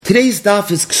Today's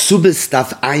daf is Ksubis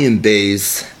daf Ayin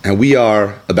Beis, and we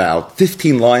are about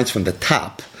 15 lines from the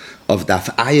top of daf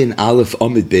Ayin Aleph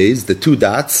Amid Beis, the two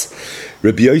dots.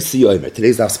 Rabbi Yossi Omer.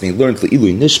 Today's daf is being learned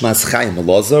Le'ilu Nishmas Chaim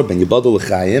Elazar Ben Yibadol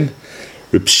Chaim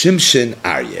Reb Shimshon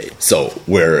Aryeh. So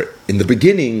we're in the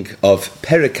beginning of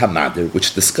Perek HaMadir,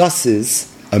 which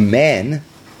discusses a man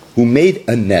who made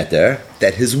a neder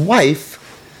that his wife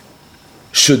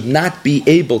should not be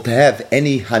able to have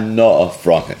any hana'ah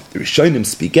from him. The Rishonim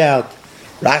speak out,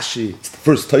 Rashi, it's the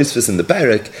first Tosfos in the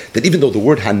Perek, that even though the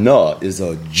word hana'ah is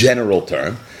a general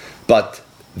term, but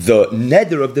the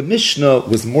neder of the Mishnah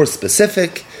was more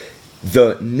specific.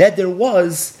 The neder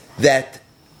was that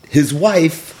his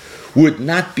wife would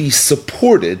not be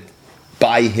supported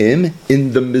by him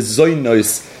in the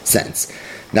mizonos sense.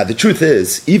 Now the truth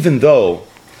is, even though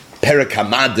Perek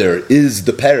HaMadir is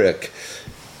the Perek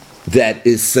that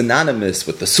is synonymous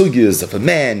with the sugyas of a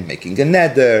man making a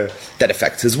neder that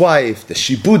affects his wife, the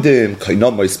shibudim,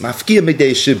 koinomois mafkia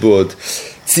midei shibud,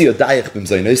 tziyodayich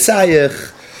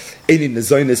b'mzoynosayich, eini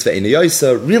nezoynes ve'eini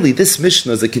yoisa. Really, this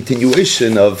Mishnah is a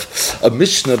continuation of a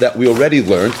Mishnah that we already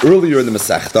learned earlier in the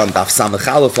Masechta on Daf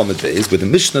Samech Aleph Amud Beis, where the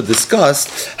Mishnah discussed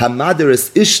Hamader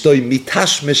es ishtoi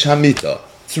mitashmish hamita.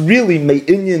 It's really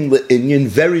me'inyan le'inyan,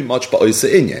 very much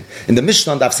ba'oisa inyan. In the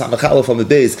Mishnah on Daf Samech Aleph Amud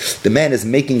Beis, the man is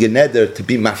making a neder to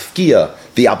be mafkia,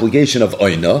 the obligation of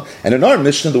oina. And in our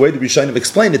Mishnah, the way the Rishonim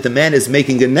explained it, the man is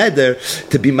making a neder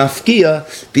to be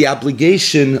mafkia, the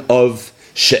obligation of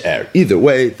she'er. Either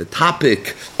way, the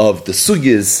topic of the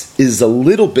sugyas is a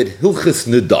little bit hilchis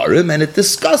nedarim, and it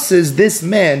discusses this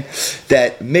man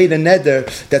that made a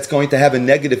neder that's going to have a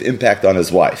negative impact on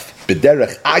his wife.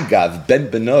 B'derech agav ben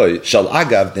benoy shal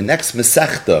agav. The next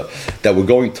mesechta that we're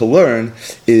going to learn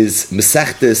is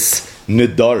mesechtes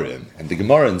nedarim, and the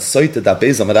Gemara in Soita Daf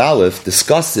Beis Amud Aleph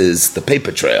discusses the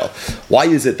paper trail. Why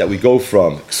is it that we go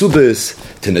from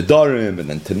Ksubis to Nedarim, and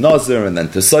then to Nazir, and then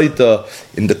to Soita?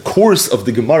 In the course of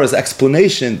the Gemara's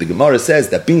explanation, the Gemara says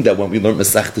that being that when we learn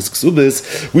Masechtes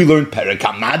Ksubis, we learn Perek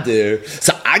HaMadir.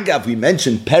 So agav, we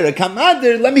mentioned Perek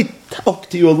HaMadir. Let me talk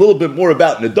to you a little bit more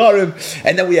about Nedarim,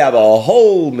 and then we have a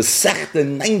whole Masechta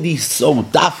 90 so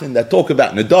dafin that talk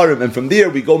about Nedarim, and from there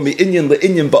we go Mi'inyan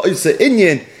le'inyan ba'oisa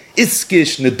inyan,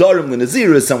 Iskish, Nedarim,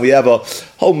 Naziris, and we have a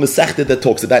whole Masechta that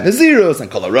talks about Naziris, and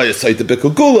Kol HaRaya Saita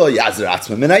B'Kugula, Yazer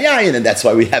Atzma Min HaYayin, and that's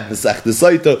why we have Masechta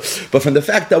Saita. But from the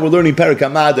fact that we're learning Perek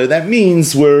HaMadir, that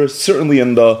means we're certainly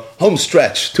in the home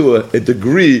stretch to a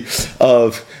degree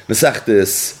of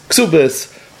Masechtas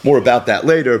Ksubis. More about that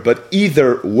later, but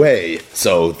either way,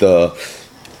 so the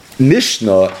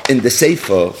Mishnah in the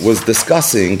Seifa was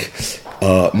discussing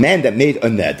a man that made a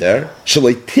neder,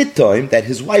 shaloi titoim, that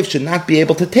his wife should not be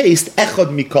able to taste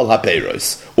echad mikol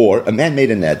hapeiros, or a man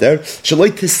made a neder, shaloi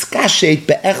tiskashet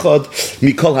beechad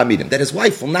mikol hamidim, that his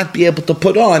wife will not be able to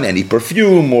put on any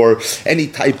perfume or any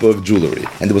type of jewelry.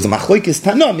 And there was a machlokes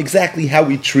tanam exactly how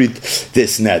we treat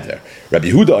this neder. Rabbi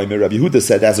Yehuda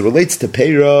said, as it relates to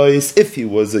peiros, if he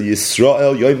was a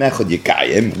Yisrael yoyim echad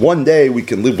yikayim, one day we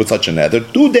can live with such a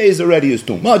neder. 2 days already is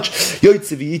too much.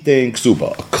 Yoitziv yitein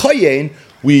ksuba. A kohen,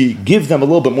 we give them a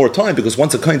little bit more time, because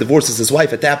once a kohen divorces his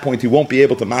wife, at that point he won't be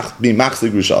able to be machzir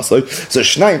grushasoi. So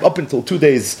Shnaim, up until 2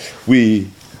 days, we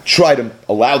try to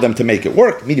allow them to make it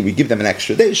work, meaning we give them an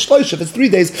extra day. Shloish, if it's 3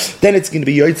 days, then it's going to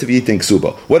be yoitziv yitin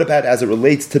ksuba. What about as it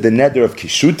relates to the neder of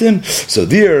kishutim? So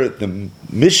there, the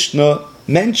Mishnah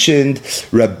mentioned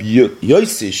Rabbi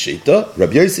Yossi Shita.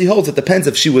 Rabbi Yossi holds it depends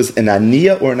if she was an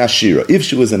aniyah or an ashira. If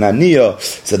she was an aniyah,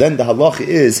 so then the halacha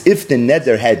is, if the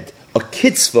neder had a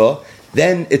kitzvah,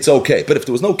 then it's okay. But if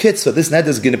there was no kitzvah, this neder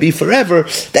is going to be forever.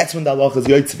 That's when the halacha is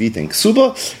yoitziv yitin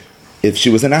ksuba. If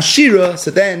she was an ashira, so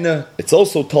then it's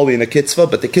also totally in a kitzvah,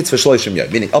 but the kitzvah shloishim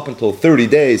yom, meaning up until 30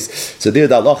 days. So there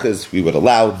the halach is, we would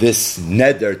allow this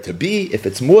neder to be. If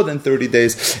it's more than 30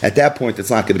 days, at that point it's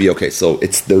not going to be okay. So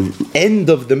it's the end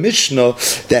of the Mishnah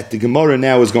that the Gemara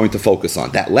now is going to focus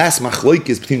on. That last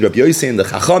machlokes between Rabbi Yossi and the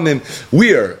Chachamim,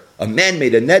 where a man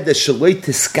made a neder shaloi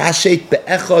tiskashet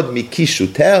beechad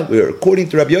mikishutel, where according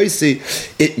to Rabbi Yossi,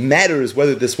 it matters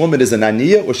whether this woman is an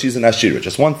aniyah or she's an ashira.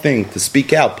 Just one thing to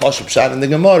speak out, pashup shad in the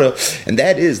Gemara, and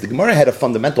that is, the Gemara had a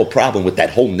fundamental problem with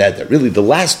that whole neder. Really, the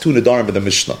last two nedarim of the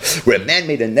Mishnah, where a man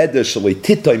made a neder shaloi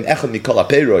titoim echad mikol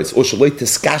hapeiros, or shaloi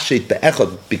tiskashet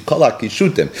beechad mikol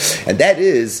hakishutim, and that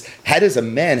is, how does a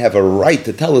man have a right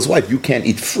to tell his wife, you can't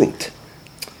eat fruit?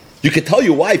 You can tell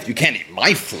your wife, you can't eat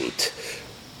my fruit.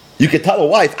 You could tell a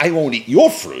wife, I won't eat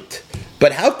your fruit.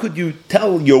 But how could you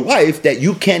tell your wife that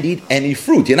you can't eat any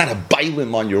fruit? You're not a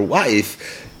bailim on your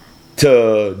wife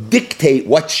to dictate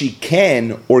what she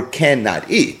can or cannot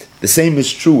eat. The same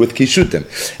is true with Kishutim.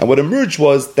 And what emerged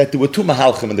was that there were two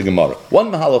mahalchim in the Gemara. One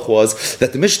mahalach was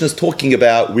that the Mishnah is talking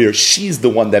about where she's the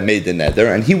one that made the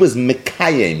neder, and he was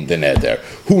mekayem the neder.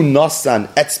 Hu nasan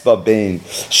etzba bein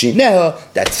shineha.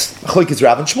 That's Chalkes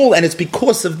Rav and Shmuel, and it's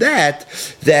because of that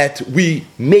we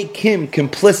make him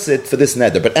complicit for this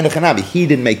neder. But Enochanavi, he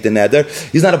didn't make the neder.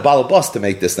 He's not a balabas to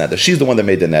make this neder. She's the one that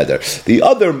made the neder. The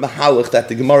other mahalach that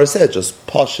the Gemara said, just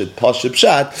pashit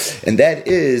pshat, and that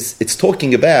is, it's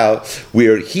talking about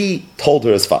where he told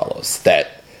her as follows,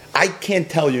 that I can't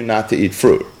tell you not to eat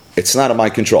fruit. It's not in my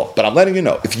control. But I'm letting you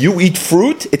know, if you eat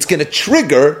fruit, it's going to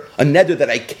trigger a neder that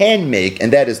I can make,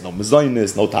 and that is no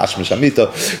mezainis, no tashmish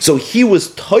amita. So he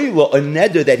was toila a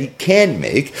neder that he can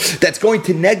make that's going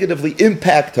to negatively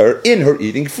impact her in her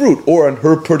eating fruit or on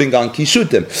her putting on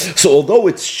kishutim. So although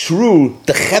it's true,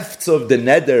 the hefts of the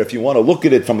neder, if you want to look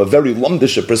at it from a very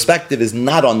lumdisha perspective, is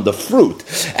not on the fruit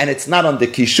and it's not on the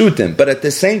kishutim. But at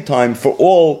the same time, for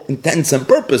all intents and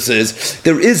purposes,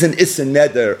 there is an issa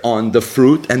neder on the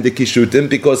fruit and the kishutim,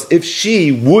 because if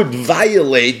she would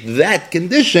violate that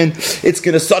condition, it's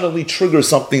going to suddenly trigger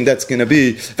something that's going to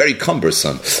be very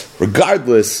cumbersome.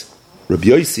 Regardless, Rabbi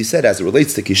Yossi said, as it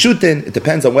relates to Kishutin, it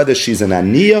depends on whether she's an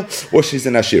Aniyah or she's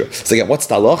an Ashira. So again, what's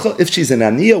the halacha? If she's an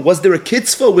Aniyah, was there a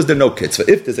kitzvah or was there no kitzvah?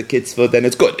 If there's a kitzvah, then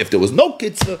it's good. If there was no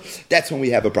kitzvah, that's when we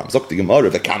have a problem. Zok the Gemara,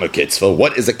 the Kamer kitzvah.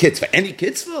 What is a kitzvah? Any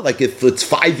kitzvah? Like if it's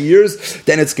 5 years,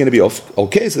 then it's going to be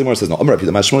okay. So the Gemara says, no. It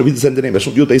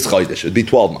would be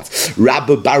 12 months.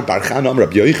 Rabbi Bar Chana,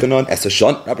 Rabbi Yochanan,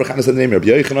 Esashon. Rabbi Chana said the name of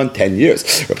Rabbi Yochanan, 10 years.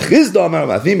 Rabbi Chizda,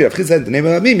 Rabbi Chizda said the name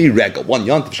of Avimi, Regal. One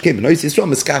yont, which came to Nois Yisrael,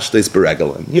 Miskashta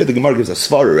regal. And here the Gemara gives a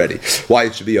svar already. Why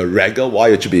it should be a regal, why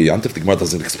it should be a yontif. The Gemara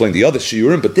doesn't explain the other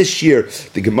shiurim, but this year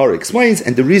the Gemara explains,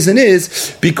 and the reason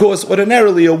is because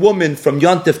ordinarily a woman from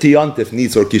yontif to yontif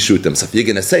needs her kishutim. So if you're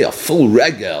going to say a full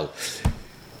regal,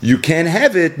 you can't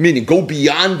have it, meaning go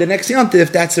beyond the next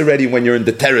yontif. That's already when you're in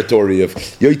the territory of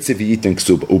yoytze v'yitin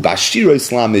ksub. Ubashiro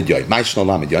islam midyoy. Ma'ishna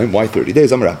lamid yoyim. Why 30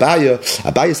 days? Amar Abaya.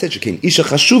 Abaya said she came isha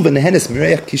chashuva nehenes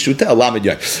mireach kishuta lamid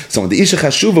yoyim. So when the isha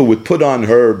chashuva would put on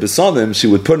her besanim, she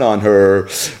would put on her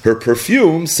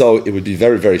perfume, so it would be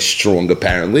very, very strong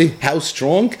apparently. How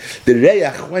strong? The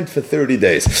reach went for 30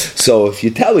 days. So if you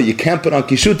tell her you can't put on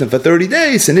kishutim for 30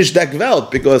 days, and ish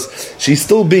dakvelt, because she's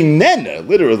still being nena,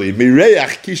 literally,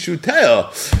 mireach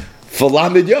for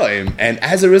Lamed Yoim, and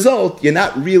as a result, you're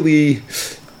not really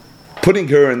putting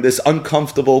her in this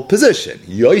uncomfortable position.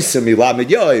 Yoisemi Lamed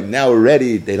Yoim, now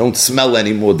already they don't smell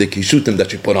anymore the kishutim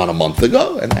that you put on a month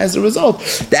ago, and as a result,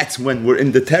 that's when we're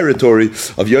in the territory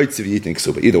of Yoitzev eating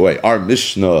ksuba. Either way, our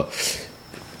Mishnah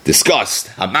discussed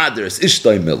Hamadras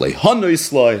Ishtay Milei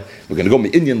Hanoislai. We're going to go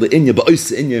Me'inyan Le'inyan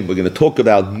Ba'ois Inyan. We're going to talk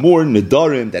about more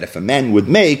Nedarim that if a man would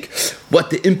make,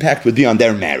 what the impact would be on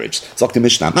their marriage. Zok the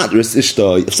Mishnah Hamadras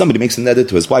Ishtay. If somebody makes a neder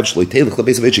to his wife,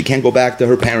 she can't go back to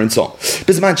her parents' home.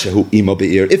 Bizman Shehu Imo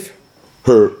Be'ir. If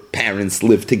her parents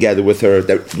live together with her,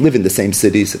 they live in the same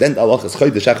city, so then Allah is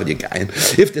chodesh echad yikayim.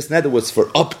 If this neder was for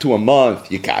up to a month,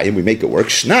 yikayim, we make it work.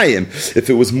 Shnayim,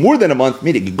 if it was more than a month,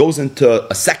 meaning it goes into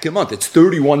a second month, it's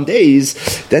 31 days,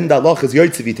 then the Allah is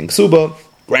yoytzev eating ksuba,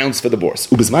 grounds for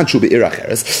divorce.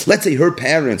 Let's say her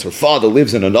parents, her father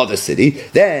lives in another city,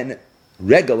 then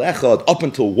regal echad up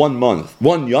until 1 month,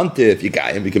 one yontif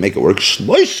yikayim, we can make it work.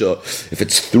 Shloisha, if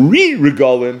it's 3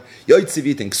 regalim, yoytzev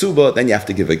eating ksuba, then you have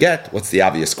to give a get. What's the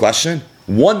obvious question?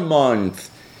 1 month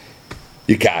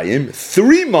yikayim,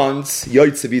 3 months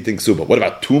yoytzev eating ksuba. What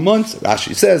about 2 months?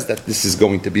 Rashi says that this is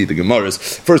going to be the Gemara's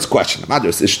first question. If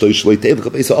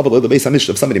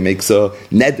somebody makes a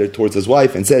neder towards his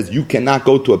wife and says, you cannot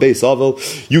go to a beis avel,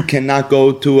 you cannot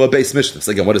go to a beis mishnah.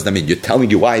 So again, what does that mean? You're telling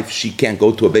your wife she can't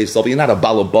go to a beis avel. You're not a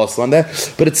balabas on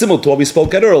that, but it's similar to what we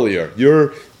spoke at earlier.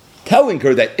 You're telling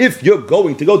her that if you're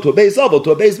going to go to a beis avel, to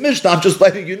a beis mishnah, I'm just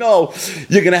letting you know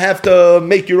you're going to have to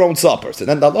make your own supper. So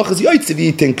then the Allah is yoytzev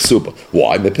eating ksuba.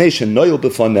 Why?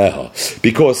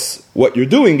 Because what you're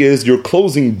doing is you're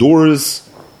closing doors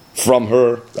from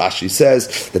her. Rashi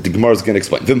says that the Gemara is going to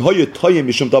explain. Let's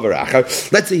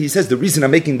say he says the reason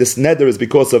I'm making this neder is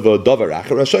because of a davar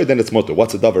acher. Then it's motor.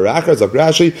 What's a davar acher? Zok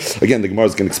Rashi. Again, the Gemara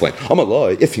is going to explain.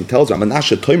 If he tells her,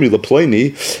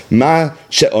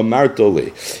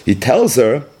 he tells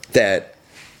her that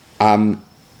I'm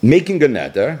making a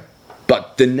neder,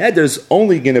 but the neder is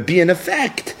only going to be in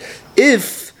effect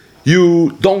if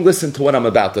you don't listen to what I'm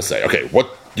about to say. Okay, what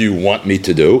do you want me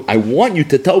to do? I want you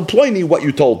to tell Pliny what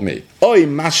you told me. Or I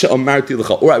want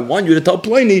you to tell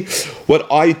Pliny what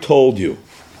I told you.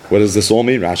 What does this all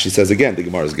mean? Rashi says again, the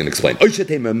Gemara is going to explain. Or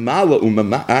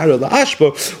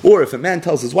if a man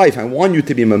tells his wife, I want you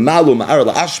to be mamalu ma'ara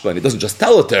la'ashba, and he doesn't just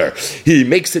tell it to her, he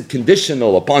makes it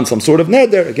conditional upon some sort of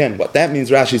neder. Again, what that means,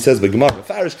 Rashi says, the Gemara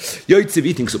mefarish, yoitziv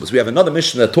eating subas. We have another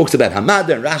mission that talks about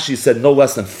hamada, and Rashi said no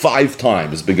less than 5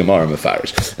 times the Gemara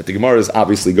mefarish. That the Gemara is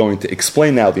obviously going to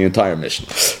explain now the entire mission.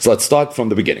 So let's start from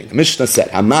the beginning. The Mishnah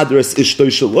said, hamadras ishtoi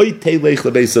shaloi teilech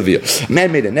lebeis avia. A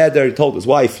man made a neder, he told his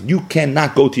wife, you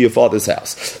cannot go to your father's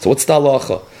house. So what's the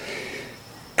halacha?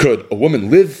 Could a woman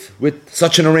live with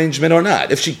such an arrangement or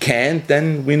not? If she can't,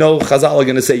 then we know Chazal are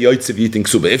going to say yoitziv eating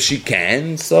suba. If she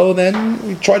can, so then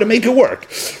we try to make it work.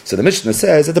 So the Mishnah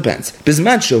says it depends.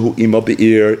 Bizman shehu ima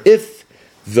be'ir, if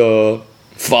the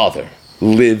father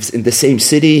lives in the same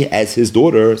city as his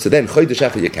daughter, so then chodesh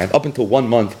echad you can't. Up until 1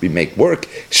 month we make work.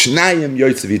 Shnayim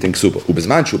yoitziv eating suba.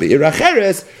 Ubizman shehu be'ir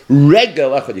acheres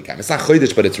regel echad you can't. It's not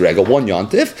chodesh, but it's regel 1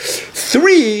 yontif.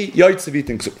 3 yoitziv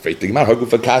eating suba. I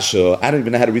don't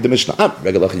even know how to read the Mishnah.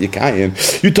 Regel echad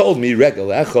yikayim. You told me regel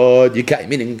echad yikayim,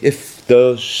 meaning if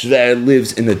the shver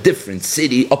lives in a different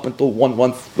city up until 1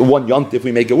 yontif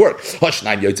we make it work.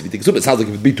 Hashnaim yoitziv eating suba. It sounds like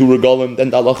if it would be 2 regalim,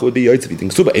 then the halacha would be yoitziv eating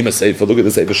suba. Ema seifa, look at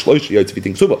the seifa shloish yoitziv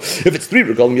eating suba. If it's 3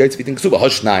 regalim, yoitziv eating suba.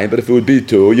 Hashnaim, but if it would be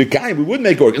 2 yikayim, we would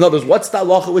make it work. In other words, what's the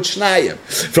halacha with shnayim?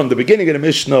 From the beginning of the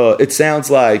Mishnah, it sounds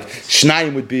like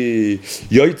shnayim would be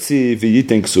yoitziv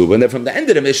eating suba, and then from the end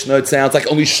of the Mishnah, it sounds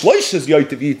like only shloish is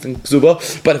yoitziv eating suba.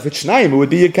 But if it's shnayim, it would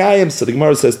be yikayim. So the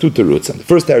Gemara says 2 teruts. And the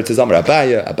first teretz is Amar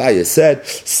Abaya. Abaya said,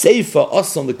 Seifa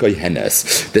ason the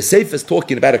kohenes. The Seifa is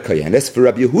talking about a kohenes for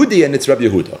Rabbi Yehudi, and it's Rabbi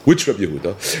Yehuda. Which Rabbi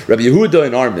Yehuda? Rabbi Yehuda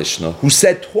in our Mishnah, who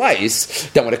said twice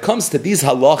that when it comes to these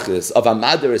halachas of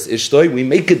Amaderes Ishtoi, we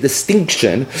make a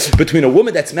distinction between a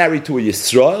woman that's married to a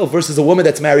Yisrael versus a woman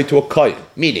that's married to a kohen.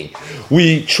 Meaning,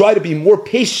 we try to be more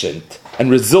patient and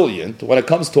resilient when it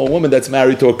comes to a woman that's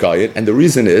married to a kohen, and the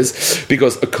reason is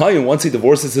because a kohen, once he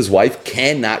divorces his wife,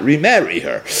 cannot remarry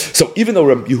her. So even though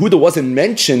Rabbi Yehuda wasn't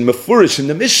mentioned mefurish in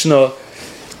the Mishnah,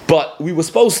 but we were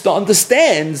supposed to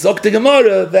understand Zok the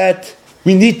Gemara that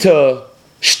we need to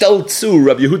shtel tzu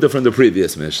Rabbi Yehuda from the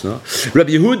previous Mishnah.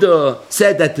 Rabbi Yehuda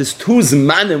said that there's 2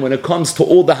 zmanim when it comes to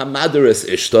all the hamaderes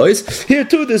ishtois. Here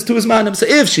too, there's 2 zmanim. So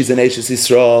if she's an Eishes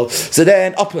Yisrael, so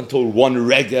then up until 1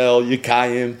 regel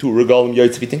yikayim, 2 regalim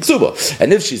yoitziv eating suba.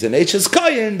 And if she's an Eishes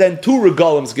Kayin, then 2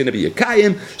 regalim is going to be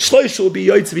yikayim, shloish will be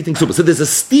yoitziv eating suba. So there's a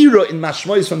stira in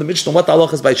mashmois from the Mishnah. What the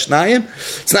halach is by shnayim?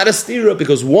 It's not a stira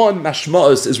because one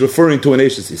mashmois is referring to an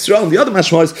Eishes Yisrael, and the other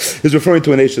mashmois is referring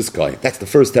to an Eishes Kayin. That's the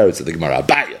first teretz of the Gemara.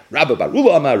 Rabbi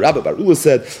Barula Amar, Rabbi Barula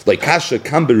said, like kasha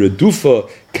kan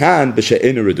beredufa, kan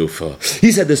b'she'ena redufa.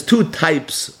 He said there's 2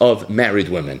 types of married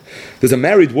women. There's a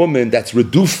married woman that's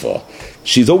redufa.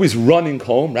 She's always running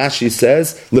home, Rashi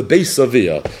says, lebeis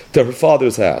avia, to her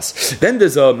father's house. Then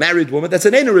there's a married woman that's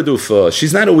an ena redufa.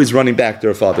 She's not always running back to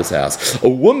her father's house. A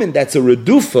woman that's a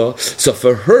redufa, so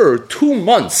for her, 2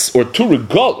 months or 2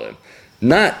 regalim,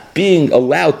 not being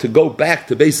allowed to go back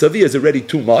to Beis Avi is already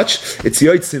too much. It's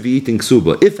yoitziv eating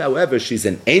suba. If, however, she's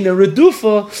an Eina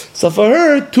Redufa, so for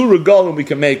her, 2 regalim we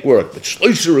can make work. But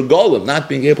shloisha regalim, not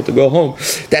being able to go home,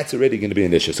 that's already going to be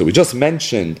an issue. So we just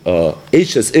mentioned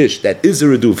Eishes Ish, that is a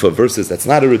Redufa, versus that's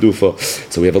not a Redufa.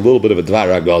 So we have a little bit of a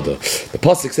Dvar Agada. The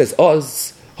Pasuk says,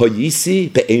 Oz, Hoyisi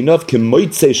be'enov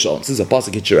kemoitzei shalom. This is a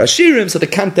pasuk in Shir Hashirim, so the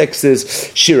context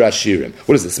is Shir Hashirim.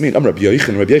 What does this mean? Rabbi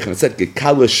Yochanan said,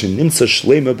 "Gekala shenimtza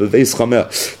shleima beveis chamer."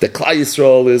 The Klal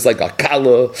Yisrael is like a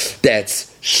kala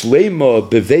that's shleima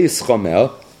beveis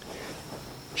chamer.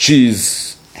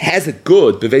 She's has it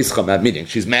good beveis chamer, meaning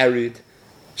she's married,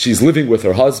 she's living with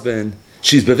her husband.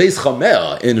 She's beveis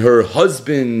chamer in her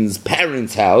husband's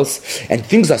parents' house, and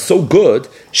things are so good.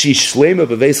 She's shleima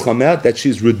beveis chamer that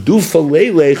she's redufa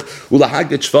leilech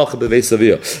ulahaget shvacha beveis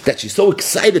avia. That she's so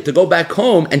excited to go back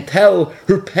home and tell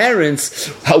her parents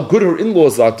how good her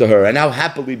in-laws are to her and how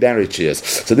happily married she is.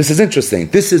 So this is interesting.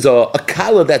 This is a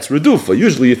kala that's redufa.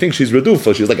 Usually you think she's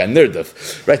redufa. She's like a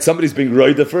nirduf, right? Somebody's being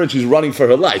roidef for her and she's running for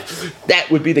her life.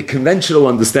 That would be the conventional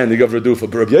understanding of redufa.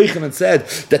 But Rabbi Yochanan said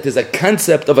that there's a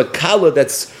concept of a kala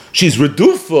that's she's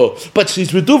redufa, but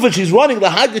she's running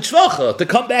lahagit shvacha to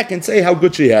come back and say how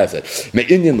good she has it.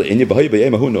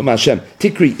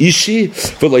 Tikri ishi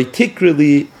v'loi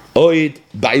tikrili oid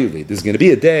bayuli. There's going to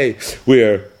be a day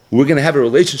where we're going to have a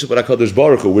relationship with HaKadosh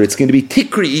Baruch Hu, where it's going to be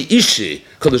tikri ishi.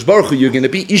 Kadosh Baruch Hu, you're going to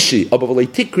be ishi. But not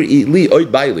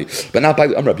bayuli.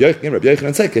 Rabbi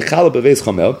Yochanan said, Kechala beveis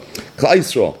chamel, Klal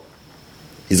Yisrael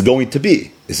is going to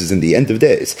be, this is in the end of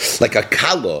days, like a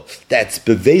kala that's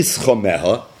beveis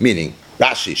chomeha, meaning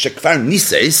Rashi, shekvar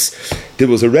nises, there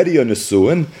was already a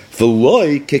nesuin,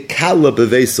 v'loi kekala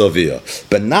beveis avia,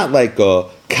 but not like a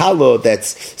kala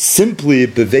that's simply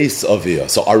beveis avia.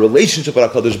 So our relationship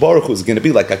with HaKadosh Baruch Hu is going to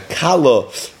be like a kala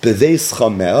beveis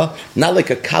chamea, not like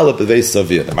a kala beveis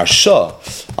avia. The Marsha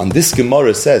on this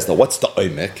Gemara says that what's the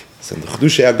oimek? So in the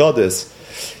Chedushei Agadas,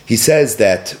 he says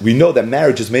that we know that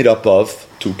marriage is made up of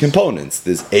two components.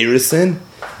 There's erisin,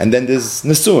 and then there's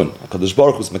nesuin. HaKadosh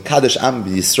Baruch Hu is mekadesh am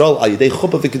b'Yisrael al yidei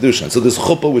chuppah v'kedushin. So there's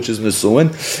chuppah, which is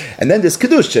nesuin, and then there's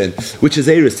kedushin, which is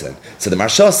erisin. So the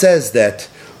Marsha says that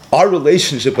our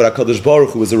relationship with HaKadosh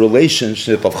Baruch Hu is a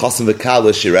relationship of chasim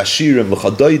v'kala, shirashirim,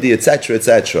 v'chadoidi, etc.,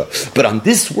 etc. But on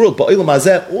this world, ba'olam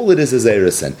hazeh, all it is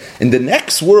erisin. In the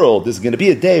next world, there's going to be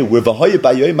a day where v'hoye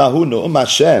b'yoyim hahu no'um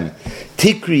Hashem,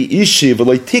 tikri ishi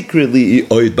v'loy tikri li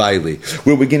oid baili,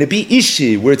 where we're going to be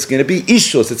ishi, where it's going to be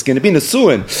ishos, it's going to be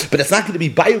nesuin, but it's not going to be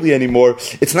baili anymore.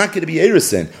 It's not going to be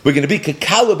erisin. We're going to be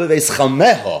kekala b'veis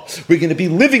chameha. We're going to be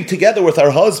living together with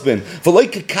our husband.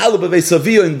 V'loy kekala b'veis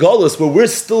avia in Golus, where we're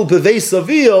still b'veis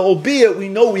avia, albeit we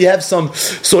know we have some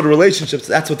sort of relationships.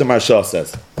 That's what the Marsha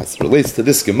says. That relates to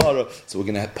this Gemara. So we're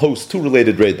going to post two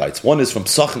related raid bites. One is from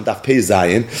Psachim Daf Pei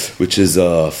Zayin, which is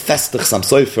a Festich Sam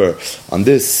Sofer on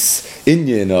this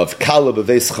Inyan of Kala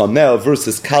B'Veis Chamel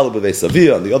versus Kala B'Veis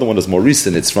Avia, and the other one is more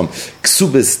recent. It's from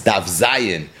Ksubis Daf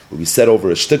Zayin, where we said over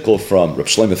a shtickle from Reb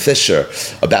Shlomo Fisher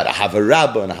about a Hava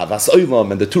Rabbah and a Havas Olam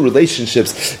and the two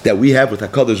relationships that we have with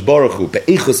HaKadosh Baruch Hu,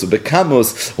 Be'echus and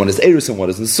Be'kamos, one is Eris and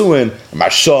one is Nesuin,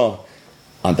 Marsha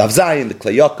on Daf Zayin, the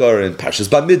Klei Yakar and Parshas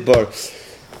Bamidbar.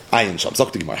 So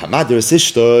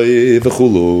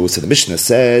the Mishnah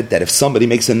said that if somebody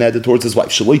makes a neder towards his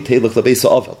wife, you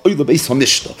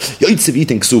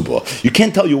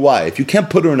can't tell you why. If you can't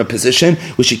put her in a position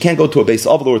where she can't go to a base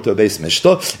avol or to a base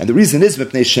mishta, and the reason is so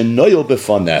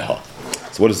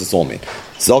what does this all mean?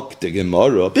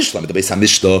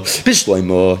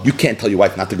 You can't tell your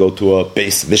wife not to go to a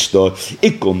base mishta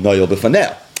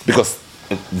because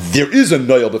there is a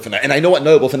noyel b'fanah, and I know what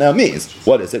noyel b'fanah means.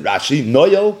 What is it, Rashi?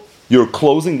 Noyel, you're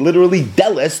closing, literally,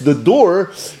 deles, the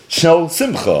door, shel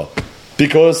simcha,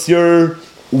 because you're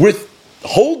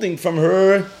withholding from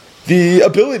her the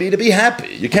ability to be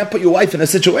happy. You can't put your wife in a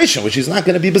situation where she's not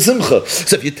going to be besimcha.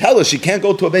 So if you tell her she can't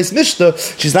go to a base mishta,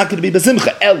 she's not going to be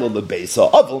besimcha.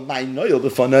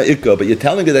 But you're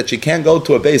telling her that she can't go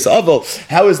to a base aval.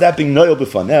 How is that being noyel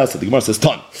b'fanel? So the Gemara says,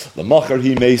 "Ton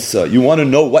you want to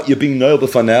know what you're being noyel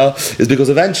b'fanel is because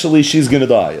eventually she's going to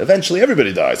die. Eventually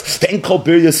everybody dies. And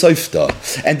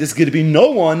there's going to be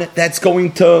no one that's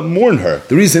going to mourn her.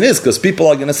 The reason is because people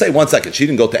are going to say, one second, she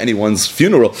didn't go to anyone's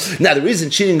funeral. Now the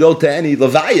reason she didn't go to any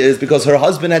levaya is because her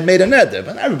husband had made a neder,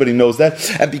 but everybody knows that,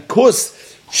 and because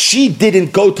she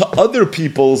didn't go to other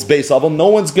people's base level, no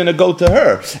one's going to go to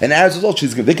her, and as a result,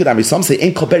 she's going to. Some say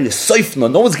no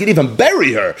one's going to even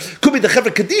bury her. Could be the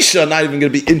Chevra Kadisha not even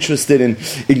going to be interested in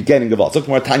getting involved. Look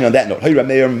more tiny on that note.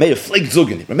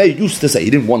 Rameir used to say, he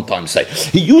didn't one time say,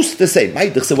 he used to say,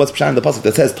 what's Pshan in the pasuk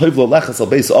that says Toiv lo leches al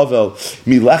beis avel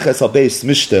mi leches al beis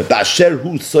mishte ba'asher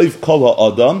hu soif kol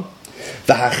ha'adam.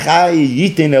 What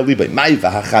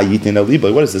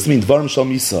does this mean?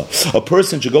 A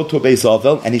person should go to a beis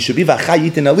avel and he should be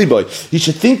v'chayitin aliboy. He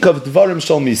should think of dvarim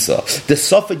shal misa. The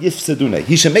safa yifsedune.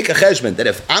 He should make a cheshbon that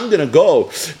if I'm going to go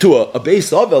to a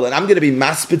beis avel and I'm going to be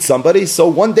maspid somebody, so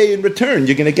one day in return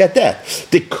you're going to get that.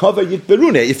 The cover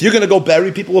yitberune. If you're going to go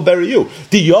bury, people will bury you.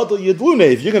 The yadol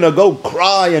yidlune. If you're going to go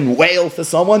cry and wail for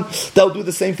someone, they'll do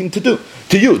the same thing to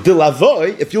you. The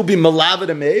lavoy. If you'll be malavid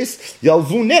a mace,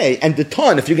 yalvune. And the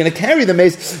ton, if you're going to carry the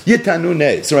mace,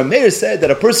 yitanune. So Rameir said that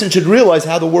a person should realize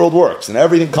how the world works and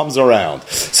everything comes around.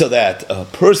 So that a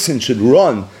person should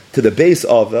run to the base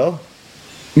avel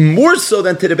more so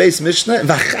than to the base mishnah.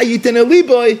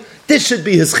 This should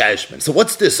be his cheshbon. So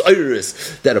what's this iris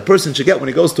that a person should get when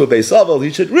he goes to a base avel?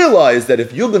 He should realize that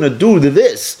if you're going to do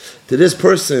this to this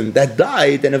person that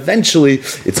died, then eventually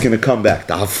it's going to come back.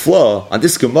 The Hafla on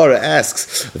this Gemara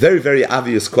asks a very, very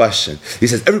obvious question. He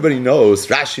says, everybody knows,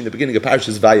 Rashi in the beginning of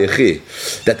Parshas Vayechi,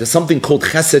 that there's something called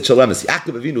Chesed Shalemis.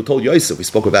 Yaakov Avinu told Yosef, we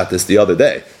spoke about this the other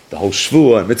day, the whole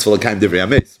Shvuah and Mitzvah L'Kaim Divrei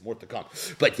Ames, more to come.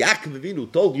 But Yaakov Avinu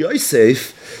told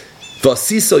Yosef,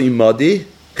 Vasiso imadi,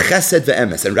 Chesed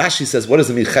ve'emes. And Rashi says, what does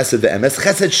it mean, Chesed ve'emes?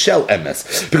 Chesed shel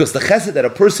emes. Because the Chesed that a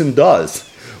person does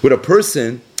with a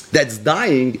person that's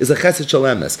dying is a Chesed shel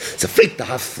emes. It's a freak to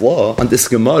have flaw on this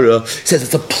Gemara. He says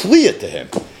it's a pliya to him.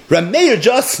 Rameir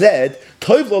just said,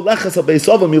 Toiv lo lechas al beis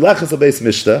ova milechas al beis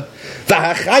mishta.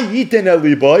 V'hachai yiten el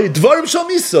liboy dvarim shal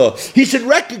misa. He should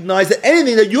recognize that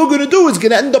anything that you're going to do is going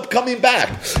to end up coming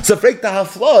back. So freik the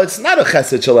hafla, it's not a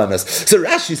chesed shel emes. So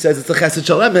Rashi says it's a chesed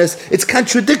shel emes. It's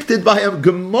contradicted by a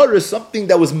Gemara, something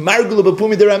that was margul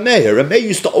b'pumi de Rameh. Rameh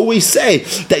used to always say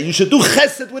that you should do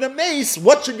chesed with a mace.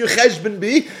 What should your cheshbon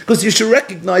be? Because you should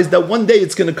recognize that one day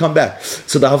it's going to come back.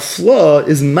 So the hafla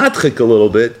is matchik a little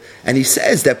bit, and he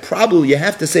says that probably you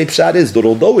have to say pshat is that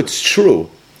although it's true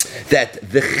that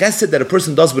the chesed that a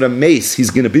person does with a mace he's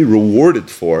going to be rewarded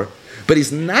for, but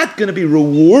he's not going to be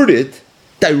rewarded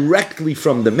directly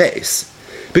from the mace,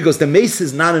 because the mace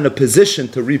is not in a position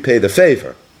to repay the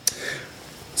favor.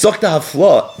 Zokta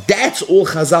Hafla, that's all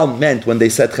Chazal meant when they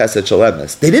said Chesed Shel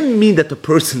Emes. They didn't mean that the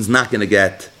person's not going to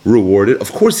get rewarded.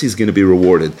 Of course he's going to be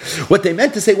rewarded. What they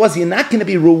meant to say was you're not going to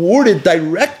be rewarded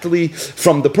directly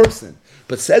from the person.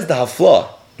 But says the Hafla,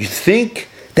 you think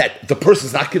that the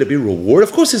person's not going to be rewarded?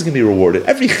 Of course he's going to be rewarded.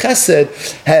 Every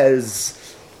Chesed has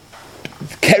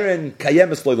Keren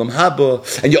Kayemes Loilam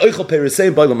Haba and Yoichel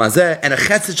Perisei Boilam Hazeh, and a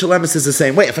Chesed Shel Emes is the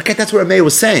same way. In fact, that's what Rameh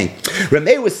was saying.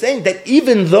 Rameh was saying that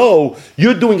even though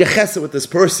you're doing a Chesed with this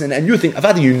person and you think,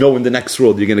 Avada, you know in the next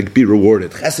world you're going to be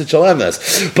rewarded, Chesed Shel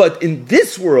Emes, but in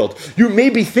this world you may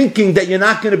be thinking that you're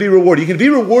not going to be rewarded. You're going to be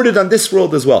rewarded on this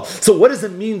world as well. So what does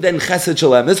it mean then, Chesed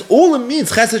Shel Emes? All it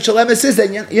means, Chesed Shel Emes, is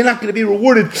that you're not going to be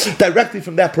rewarded directly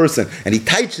from that person. And he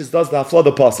teaches, does the Hafla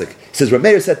the Pasuk. He says,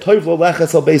 Rameh said, Toiv lo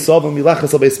leches al beis avim,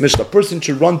 a person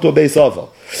should run to a beis ava.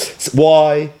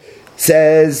 Why?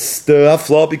 Says the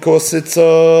Hafla, because it's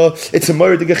a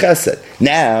murder chesed.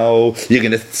 Now you're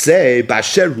going to say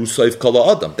Basher hu soif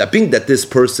kol adam, that being that this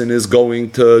person is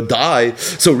going to die.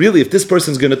 So really, if this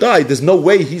person is going to die, there's no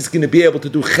way he's going to be able to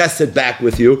do chesed back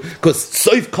with you, because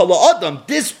soif kol adam,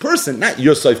 this person, not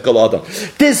your soif kol adam,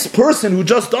 this person who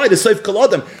just died is soif kol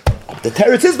adam. The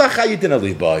teretz is v'chayitin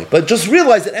alibai, but just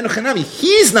realize that Enochanami,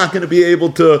 he's not going to be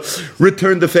able to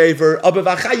return the favor. But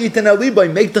v'chayitin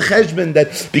alibai, make the cheshbon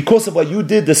that because of what you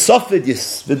did, the sofid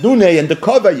yisvedune and the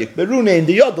kava yikberune and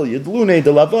the yodel yidlune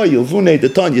the lava yilvune the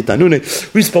ton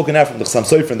yitanune. We've spoken out from the Chassam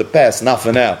Sofer in the past, not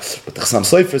for now. But the Chassam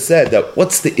Sofer said that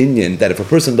what's the inyan that if a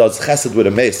person does chesed with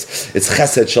a mace, it's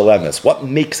chesed shel emes. What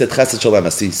makes it chesed shel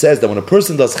emes? He says that when a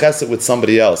person does chesed with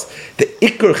somebody else, the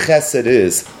ikr chesed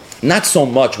is not so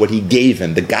much what he gave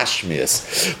him, the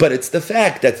gashmias, but it's the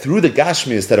fact that through the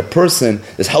gashmias that a person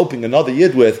is helping another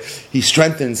yid with, he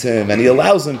strengthens him and he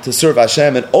allows him to serve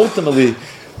Hashem and ultimately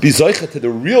be zoicha to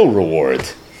the real reward.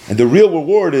 And the real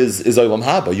reward is Olam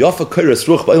Haba. Yafa Kairas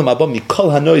Ruch Ba'Olam Haba Mikol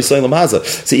Hanoi Olam Haza.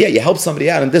 So yeah, you help somebody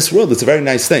out in this world, it's a very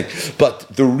nice thing. But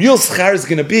the real schar is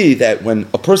going to be that when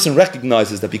a person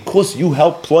recognizes that because you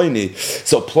helped Ploini,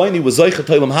 so Ploini was Zoichet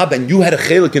Olam Haba and you had a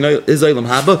chelik in Olam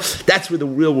Haba, that's where the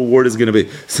real reward is going to be.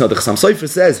 So the Chassam Sofer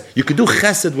says, you could do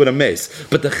chesed with a mace,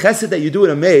 but the chesed that you do with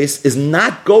a mace is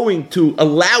not going to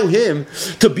allow him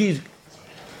to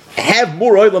have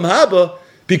more Olam Haba,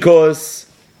 because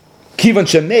Kivan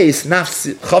Shemeis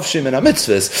nafs chavshim and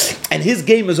amitzvahs, and his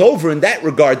game is over in that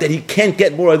regard that he can't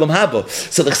get more Olam Haba.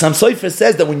 So the Chassam Sofer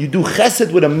says that when you do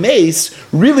chesed with a mace,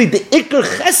 really the ikr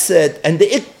chesed and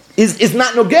the ik is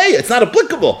not nogaya, it's not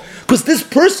applicable, because this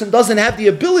person doesn't have the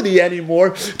ability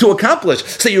anymore to accomplish.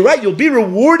 So you're right, you'll be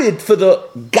rewarded for the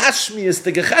gashmias,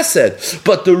 the chesed,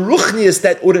 but the ruchnias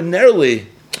that ordinarily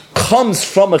comes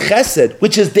from a chesed,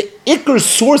 which is the ikr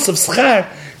source of schar,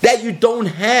 that you don't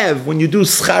have when you do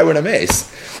schar and a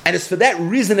mace. And it's for that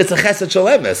reason it's a chesed shel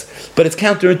emes. But it's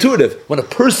counterintuitive. When a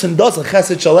person does a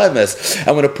chesed shel emes,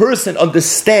 and when a person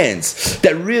understands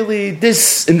that really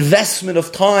this investment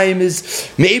of time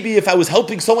is, maybe if I was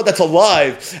helping someone that's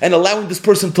alive and allowing this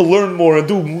person to learn more and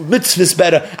do mitzvahs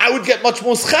better, I would get much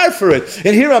more schar for it.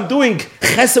 And here I'm doing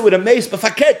chesed with a mace, but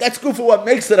faket, that's good for what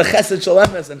makes it a chesed shel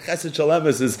emes. And chesed shel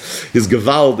emes is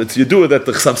gewald. It's Yedua that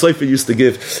the Chassam Sofer used to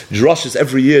give drushes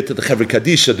every year to the Chevra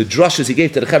Kadisha. The drushes he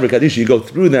gave to the Chevra Kadisha, you go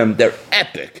through them, they're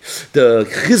epic. The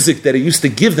chizik that he used to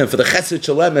give them for the chesed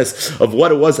shel emes of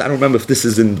what it was, I don't remember if this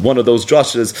is in one of those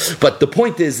drushes, but the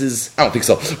point is I don't think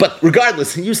so. But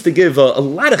regardless, he used to give a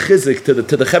lot of chizik to the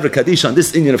Chevra Kadisha on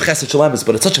this inyan of chesed shel emes,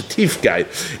 but it's such a teef guide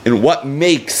in what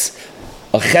makes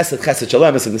a chesed shel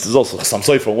emes, and this is also Chassam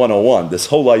Sofer 101, this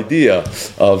whole idea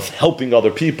of helping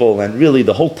other people, and really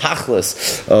the whole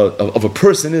tachlis of a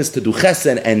person is to do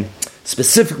chesed, and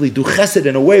specifically do chesed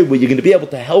in a way where you're going to be able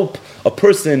to help a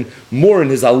person more in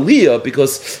his aliyah,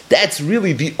 because that's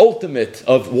really the ultimate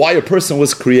of why a person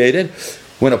was created.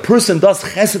 When a person does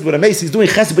chesed with a mace, he's doing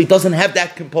chesed, but he doesn't have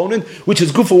that component, which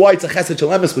is good for why it's a chesed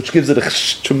shalemis, which gives it a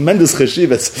tremendous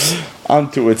cheshivas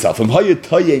unto itself. So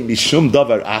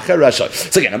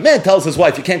again, a man tells his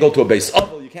wife, you can't go to a base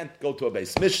oval, you can't go to a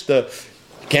base mishta.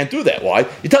 Can't do that. Why?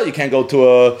 You tell you can't go to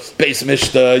a base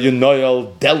mishta, you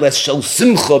noel deles shel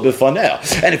simcha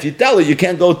b'faneh. And if you tell her you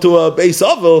can't go to a base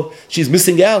oval, she's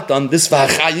missing out on this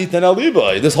v'achayit and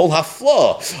aliba, this whole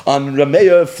hafla on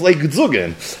Rameya fleig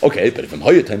zugin. Okay, but if but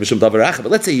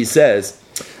let's say he says,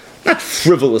 not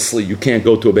frivolously, you can't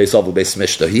go to a base oval, base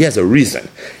mishta. He has a reason.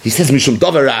 He says mishum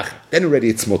davarach. Then already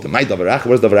it's mutter. My davarach.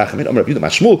 Where's davarach?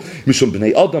 Mishum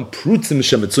b'nei adam prutzim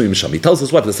misham mitzuyim misham. He tells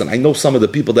his wife, listen, I know some of the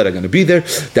people that are going to be there.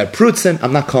 That prutzim,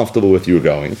 I'm not comfortable with you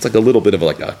going. It's like a little bit of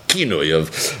like a kinui of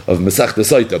mesach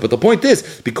desaita. But the point is,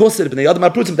 because the b'nei adam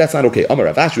prutzim, that's not okay. Amar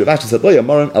Rav Ashi said, lo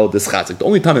yamaran el dischazik. The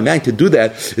only time a man can do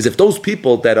that is if those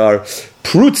people that are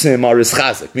prutzim are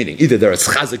ischazik, meaning either they're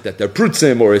ischazik that they're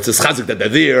prutzim or it's ischazik that they're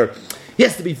there. He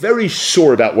has to be very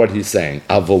sure about what he's saying.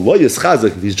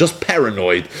 If he's just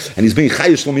paranoid and he's being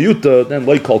chayish l'miyuta, then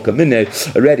loy kol kamine,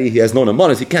 already he has no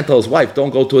namanas. He can't tell his wife,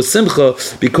 don't go to a simcha,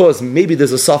 because maybe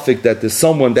there's a suffix that there's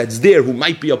someone that's there who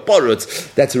might be a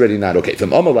parutz. That's already not okay.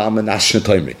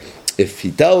 If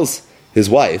he tells his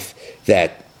wife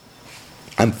that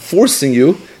I'm forcing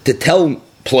you to tell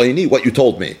Pliny what you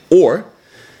told me, or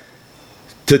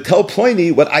to tell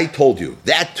Pliny what I told you,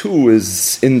 that too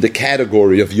is in the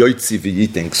category of Yoitzi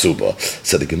v'yitin ksuba.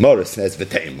 So the Gemara says,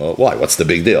 V'teima, why? What's the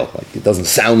big deal? Like, it doesn't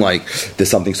sound like there's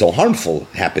something so harmful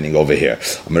happening over here.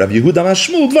 No, it's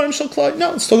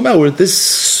talking about where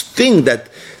this thing that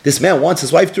this man wants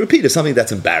his wife to repeat is something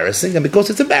that's embarrassing, and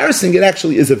because it's embarrassing, it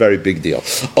actually is a very big deal.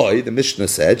 The Mishnah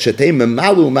said, if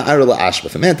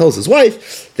a man tells his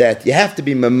wife that you have to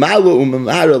be memalu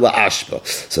u'memara la'ashba,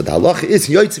 so the halacha is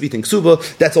yoytzi v'yitin ksuba,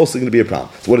 that's also going to be a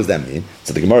problem. So what does that mean?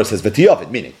 So the Gemara says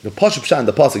v'tiyavit, meaning the pasuk pshat and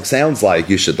the pasuk sounds like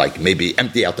you should like maybe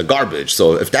empty out the garbage.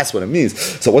 So if that's what it means,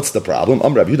 so what's the problem?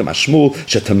 What he's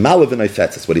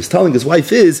telling his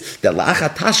wife is that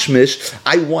la'achat tashmish,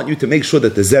 I want you to make sure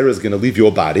that the zera is going to leave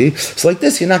your body. So like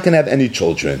this, you're not going to have any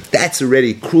children. That's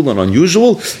already cruel and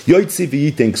unusual. Yoitzi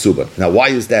v'yitin ksuba. Now, why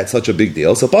is that such a big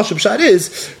deal? So pasuk pshat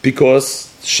is because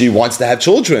she wants to have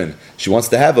children. She wants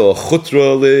to have a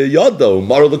chutra liyado,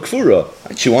 mara l'kfura.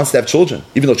 She wants to have children,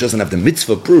 even though she doesn't have the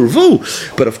mitzvah pruvu.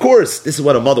 But of course, this is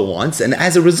what a mother wants. And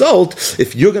as a result,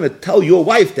 if you're going to tell your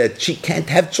wife that she can't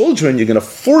have children, you're going to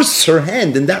force her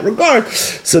hand in that regard.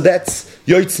 So that's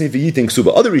Yoitzni v'yitin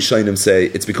ksuba. Other Rishonim say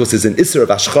it's because there's an isser of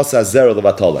ashchasa zera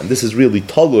levatala, and this is really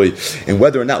talui in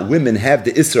whether or not women have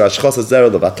the isser ashchasa zera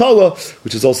levatala,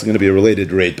 which is also going to be a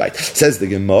related raid bite. Says the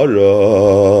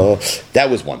Gemara,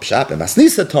 that was one pshat. And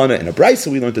Masnisa Tana in a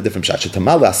brayso we learned a different pshat.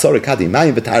 Shetamala asari kadi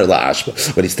mayim v'tar la'ashba.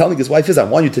 What he's telling his wife is, I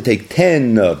want you to take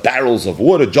 10 barrels of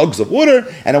water, jugs of water,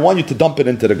 and I want you to dump it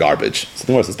into the garbage. So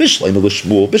the Gemara says, Bishleim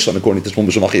l'shmul, Bishleim according to Shmuel,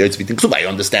 Bishleim achi yoitz v'yitin ksuba. I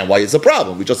understand why it's a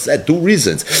problem. We just said 2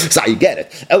 reasons. So you get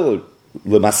it. But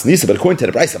according to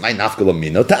the Brayso, my nafkala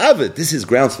mino ta'avid. This is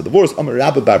grounds for divorce. Amar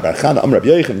Rabbi bar Barchana, Amar Rabbi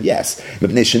Yochanan. Yes,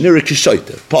 mibnei shenira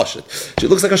kishoyta, pashat. She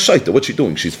looks like a shoyta. What's she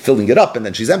doing? She's filling it up and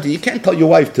then she's empty. You can't tell your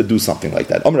wife to do something like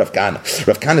that. Amar Rav Kana.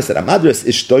 Rav Kana said, Amadras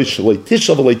ishtoi shaloi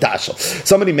tishal v'loi tashal.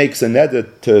 Somebody makes a neder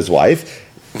to his wife,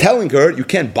 telling her you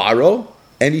can't borrow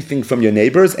anything from your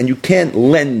neighbors, and you can't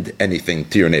lend anything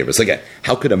to your neighbors. Again,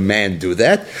 how could a man do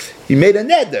that? He made a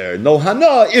neder, no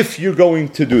hana, if you're going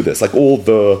to do this, like all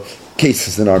the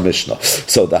cases in our Mishnah.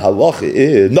 So the halacha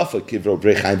is nafa kivro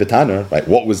b'rechaim v'taner. Right?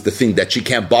 What was the thing that she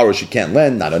can't borrow, she can't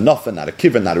lend? Not a nafa, not a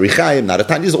kivro, not a rechaim, not a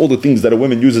tan. These are all the things that a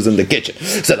woman uses in the kitchen.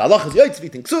 So the halacha is yoytz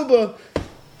v'yitin ksuba.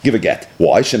 Give a get.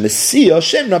 Why? Because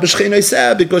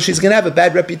she's going to have a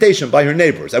bad reputation by her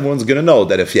neighbors. Everyone's going to know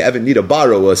that if you ever need to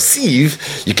borrow a sieve,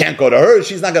 you can't go to her.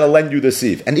 She's not going to lend you the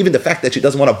sieve. And even the fact that she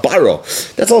doesn't want to borrow,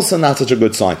 that's also not such a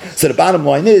good sign. So the bottom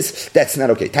line is, that's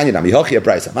not okay. Tanya nami hochi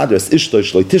abraisa madras ishto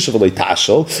shloi tisha v'loi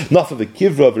tashel nafa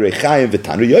v'kivra v'reichayim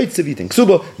v'tanru yoytze v'yitin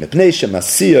ksuba mepnei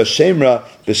shemasiya shemra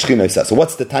b'shchina yisah. So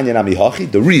what's the Tanya nami hochi?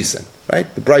 The reason, right?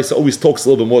 The Brayso always talks a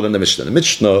little bit more than the Mishnah. The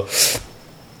Mishnah,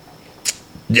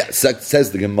 yes,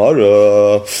 says the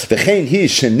Gemara. The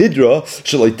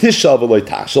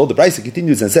Brayso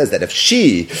continues and says that if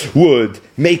she would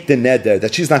make the neder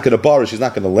that she's not going to borrow, she's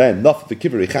not going to lend,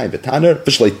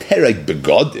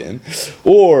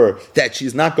 or that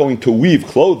she's not going to weave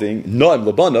clothing,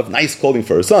 nice clothing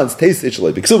for her sons,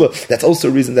 that's also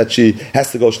a reason that she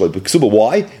has to go shloi b'ksuba.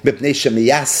 Why?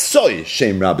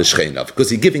 Because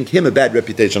he's giving him a bad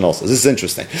reputation also. This is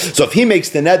interesting. So if he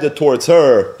makes the neder towards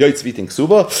her, yoytz v'yitin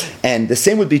ksuba, ksuba, and the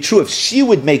same would be true if she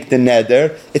would make the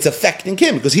neder. It's affecting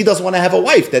him because he doesn't want to have a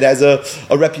wife that has a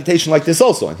reputation like this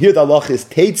also. And here the halacha is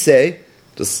teitzei.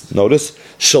 Just notice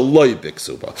shaloi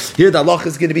biksuba. Here the halacha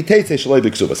is going to be teitzei shaloi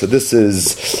biksuba. So this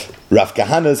is Rav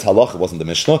Kahana's halacha. Wasn't the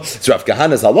Mishnah? It's Rav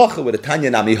Kahana's halacha with a Tanya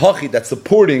Nami Hachi that's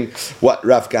supporting what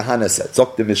Rav Kahana said.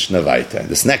 Zok the Mishnah Vaita. And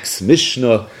this next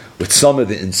Mishnah with some of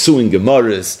the ensuing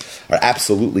Gemaras are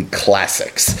absolutely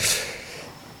classics.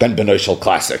 Ben Benoishal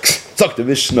classics. Zok the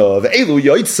Mishnah of Elu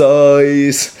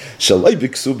Yoitzais Shaloi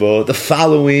biksuba. The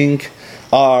following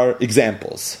are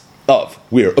examples of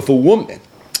where if a woman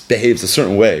behaves a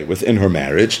certain way within her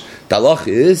marriage, the halach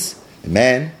is the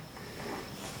man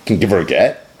can give her a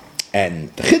get, and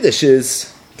the chiddush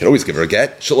is can always give her a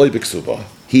get. Shaloi b'ksuba.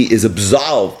 He is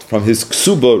absolved from his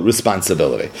ksuba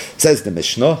responsibility. Says the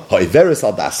Mishnah, Ha'iveres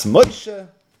al das Moshe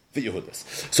v'Yehudis.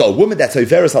 So a woman that's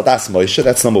Ha'iveres al das Moshe,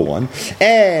 that's number one,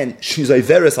 and she's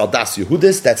Ha'iveres al das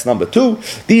Yehudis, that's number two.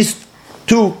 These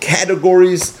two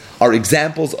categories are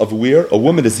examples of where a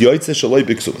woman is yoytze shaloi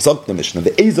b'ksuba. Some the Mishnah,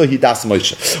 the ezo hidas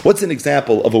Moshe. What's an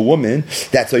example of a woman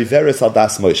that's oiveres al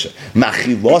das Moshe?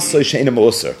 Machiloso she'ena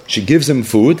ma'oser. She gives him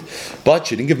food, but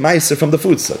she didn't give meiser from the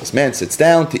food. So this man sits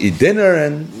down to eat dinner,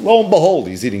 and lo and behold,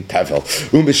 he's eating tevel.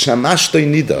 Umishamash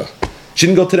nida. She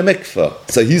didn't go to the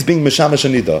mikveh, so he's being mishamash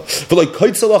nida. V'lo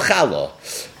koitzel chala.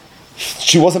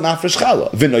 She wasn't mafresh chala.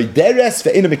 V'noideres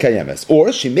ve'ena mekayemes.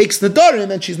 Or she makes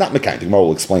nedarim and she's not mekayim. The Gemara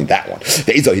will explain that one.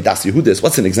 Ve'ezo hi das Yehudis.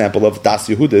 What's an example of das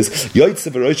Yehudis? Yoytze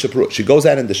v'roisha perut. She goes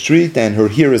out in the street and her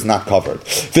hair is not covered.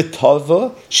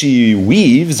 V'tava, she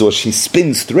weaves or she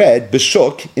spins thread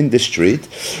b'shuk in the street.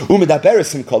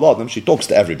 U'medaberes in kol adam. She talks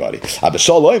to everybody.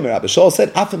 Abishal oimer. Abishal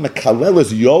said, Afa mekalel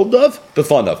is yoldav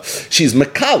b'fanav. She's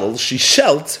mekalel. She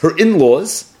shelts her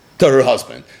in-laws to her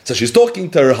husband. So she's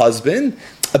talking to her husband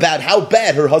about how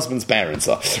bad her husband's parents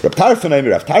are. Rav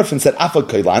Tarfon said, Afal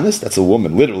Kailanis, that's a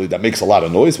woman literally that makes a lot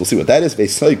of noise. We'll see what that is.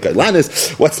 Vesai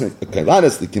Kailanis. What's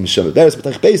Kailanis? The Kim Shem Beres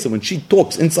B'tach Beis. When she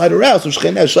talks inside her house,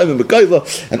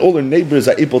 and all her neighbors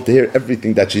are able to hear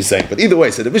everything that she's saying. But either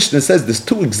way, so the Mishnah says there's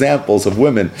two examples of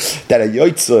women that are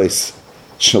yoitzos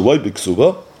shaloi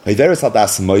b'ksuba. Rashi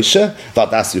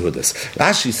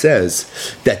says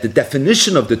that the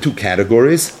definition of the two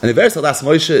categories, and Iveres Das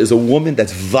Moshe is a woman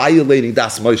that's violating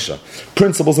Das Moshe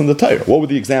principles in the Torah. What were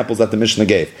the examples that the Mishnah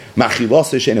gave? Which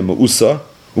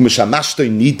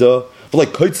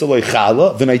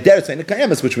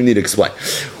we need to explain.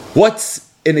 What's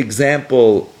an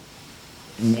example?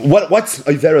 What's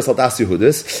Iveres Das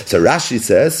Yehudis? So Rashi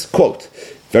says, quote,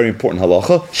 very important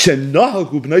halacha,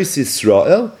 Shenahagu b'nais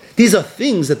Yisrael. These are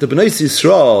things that the Bnei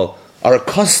Yisrael are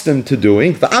accustomed to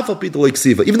doing, even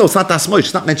though it's not Das Moshe,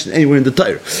 it's not mentioned anywhere in the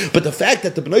Torah. But the fact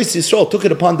that the Bnei Yisrael took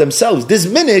it upon themselves, this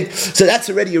minig, so that's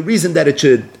already a reason that it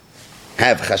should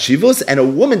have chashivos, and a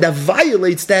woman that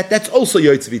violates that, that's also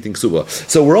yoytz v'ting ksuba.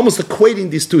 So we're almost equating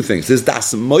these two things. There's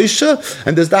Das Moshe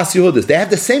and there's Das Yehudis. They have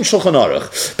the same Shulchan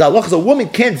Aruch. The halach is a woman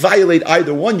can't violate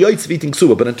either one, yoytz v'ting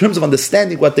ksuba. But in terms of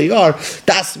understanding what they are,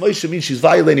 Das Moshe means she's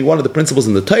violating one of the principles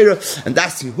in the Torah, and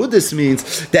Das Yehudis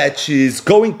means that she's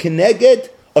going keneged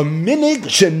a minig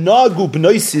shenagu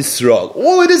b'nai Yisrael.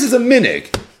 All it is a minig.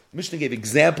 The Mishnah gave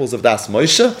examples of Das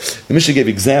Moshe. The Mishnah gave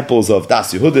examples of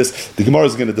Das Yehudis. The Gemara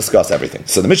is going to discuss everything.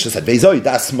 So the Mishnah said, Veizoi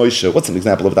Das Moshe. What's an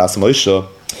example of Das Moshe?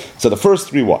 So the first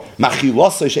three were,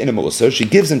 Machilosoi she'ena me'user. She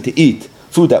gives him to eat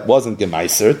food that wasn't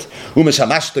gemaisert.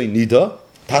 Umeshamashtoi nida.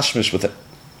 Tashmish with it.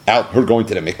 Out her going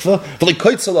to the mikveh.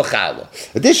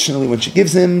 Additionally, when she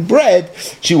gives him bread,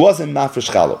 she wasn't mafresh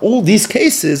challah. All these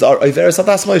cases are Iveres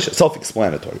Das Moshe,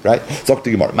 self-explanatory, right?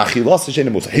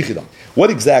 What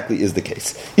exactly is the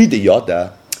case?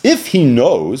 If he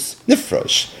knows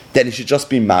nifresh, then he should just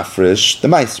be mafresh the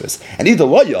maestros. And either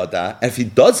lo yada, and if he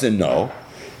doesn't know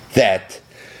that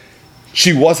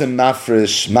she wasn't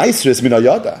mafresh maestros min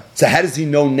yada, so how does he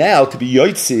know now to be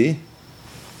yoitzi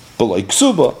b'loy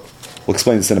ksuba? We'll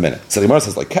explain this in a minute. So the Gemara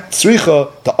says, like,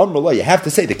 Tzricha to Amrullah, you have to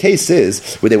say the case is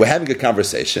where they were having a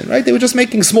conversation, right? They were just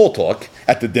making small talk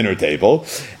at the dinner table,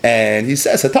 and he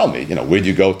says, tell me, where'd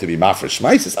you go to be mafresh?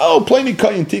 He says, play me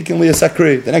kayin tikin liya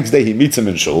sakri. The next day he meets him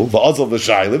in shul, v'azal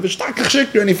v'shayli v'shtakach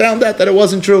shikr, and he found out that it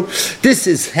wasn't true. This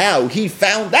is how he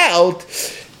found out.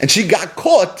 And she got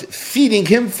caught feeding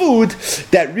him food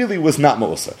that really was not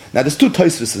Mosa. Now there's two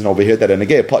Tosfos over here that are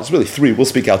Negei Pash. It's really three. We'll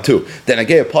speak out two. The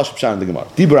Negei Pash Pshan and the Gemara.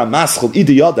 Dibra Maschel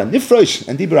Idiyada Nifresh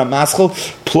and Dibra Maschel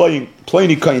ploying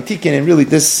Kayin Tikin. And really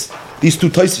these two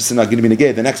Tosfos are not going to be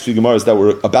Negei. The next few Gemaras that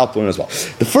we're about to learn as well.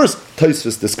 The first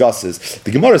Tosfos discusses, the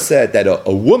Gemara said that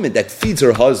a woman that feeds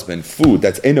her husband food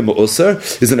that's Eina Me'user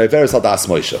is an Iveres al Das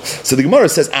Moshe. So the Gemara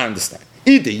says, I understand.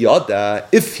 Idiyada,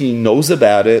 if he knows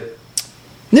about it,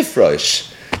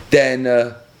 nifresh, then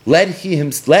let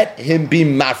him be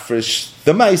mafresh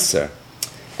the meiser.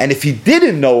 And if he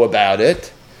didn't know about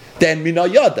it, then mina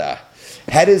yada.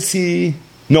 How does he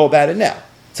know about it now?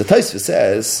 So Tosfos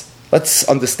says, let's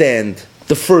understand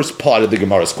the first part of the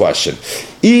Gemara's question.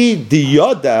 I di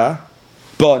yada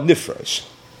ba nifresh.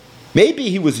 Maybe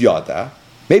he was yada.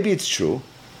 Maybe it's true.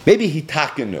 Maybe he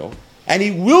taka knew. And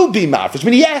he will be mafresh. I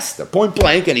mean, he asked her point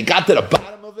blank, and he got to the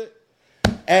bottom of it,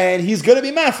 and he's going to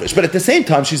be mafresh. But at the same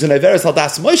time, she's an Averes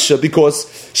Haldas Moshe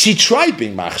because she tried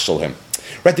being machshel him.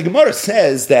 Right? The Gemara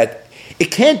says that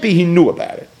it can't be he knew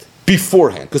about it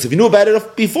beforehand, because if he knew about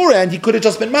it beforehand, he could have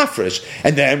just been mafresh.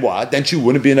 And then what? Then she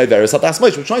wouldn't be an Averes Haldas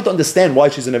Moshe. We're trying to understand why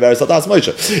she's an Averes Haldas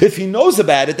Moshe. If he knows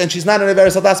about it, then she's not an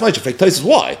Averes Haldas Moshe. In fact,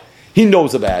 why? He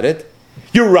knows about it.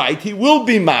 You're right, he will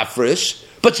be mafresh,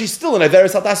 but she's still an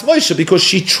Averes Haldas Moshe because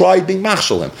she tried being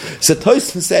machshel him. So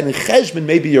Tosfos said, in Cheshbon,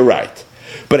 maybe you're right.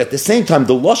 But at the same time,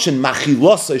 the Lashon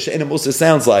Machilosai She'ena Musa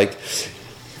sounds like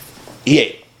he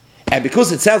ate. And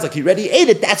because it sounds like he already ate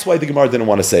it, that's why the Gemara didn't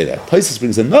want to say that. Tosfos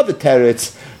brings another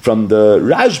teretz from the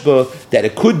Rashba that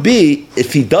it could be,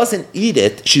 if he doesn't eat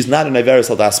it, she's not an Averes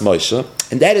Haldas Moshe.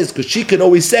 And that is because she can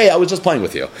always say, I was just playing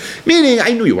with you. Meaning,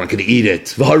 I knew you weren't going to eat it.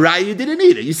 V'harai, you didn't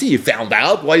eat it. You see, you found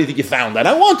out. Why do you think you found out?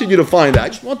 I wanted you to find out. I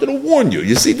just wanted to warn you.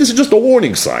 You see, this is just a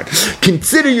warning sign.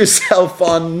 Consider yourself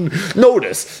on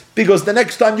notice, because the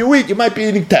next time you eat, you might be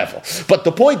eating tevel. But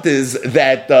the point is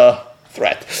that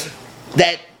threat,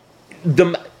 that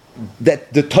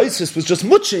the Tosfos was just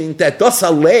muching that das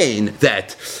alain,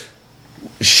 that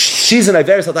she's an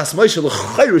Averes Haldas Moshe,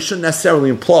 l'chayru shouldn't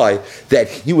necessarily imply that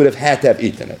he would have had to have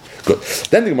eaten it. Good.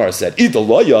 Then the Gemara said, Ida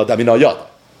lo yad, I mean, yada.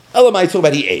 Elamai talk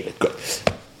about he ate it. Good.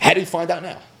 How did he find out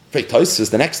now? Fake Tosfos,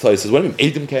 the next Tosfos, what do you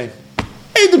mean? Adam came.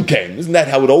 Adam came. Isn't that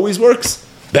how it always works?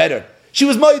 Better. She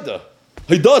was Maida.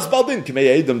 Hidas baldin,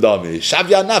 kimei Adam dami.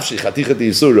 Shavya nafshi, chaticha di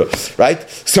yisura. Right?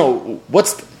 So,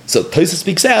 So Tosfos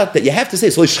speaks out that you have to say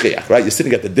Slo Shchiach, right? You're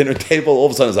sitting at the dinner table, all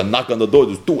of a sudden there's a knock on the door,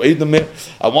 there's two Edom there.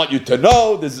 I want you to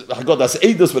know, there's Haggadas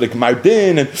Eidos with a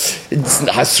Kmardin, and it's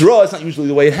Hasra, it's not usually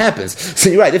the way it happens. So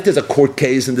you're right, if there's a court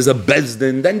case and there's a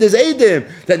Bezdin, then there's Edom,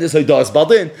 then there's Haggadas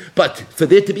Baldin. But for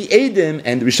there to be Edom,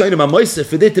 and Rishonim HaMoiseh,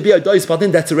 for there to be Haggadas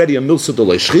Baldin, that's already a Milsa de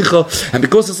Lo Shchicha, and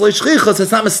because it's Lo Shchicha, so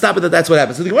it's not Mestaba that that's what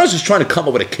happens. So the Gemara is just trying to come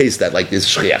up with a case that like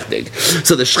this Shchiach dig.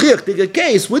 So the Shchiach dig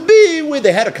case would be where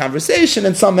they had a conversation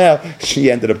and somehow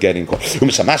she ended up getting caught.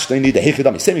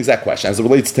 Same exact question as it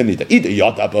relates to Nida.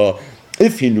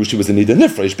 If he knew she was a Nida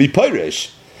Nifresh, be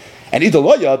Pirish. And Ida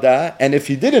lo yada, and if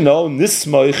he didn't know,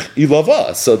 Nismoich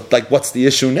ilava. So, like, what's the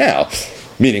issue now?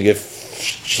 Meaning, if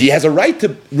she has a right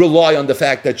to rely on the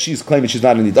fact that she's claiming she's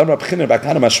not a Nida.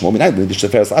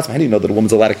 How do you know that a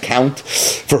woman's allowed to count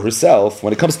for herself?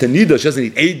 When it comes to Nida, she doesn't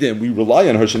need Eidim. We rely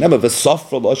on her. She's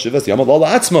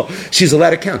allowed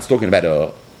to count. It's talking about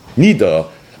a Nida,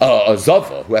 a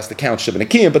Zava, who has to count Shib and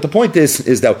Akiyim, but the point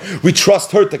is that we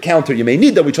trust her to counter Yemei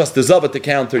Nida, we trust the Zava to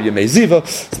counter Yemei Ziva.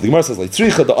 So the Gemara says, like,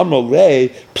 Tzricha, the Amro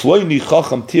Rei, Ploini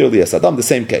Chacham Tir Lias Adam, the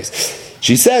same case.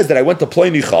 She says that I went to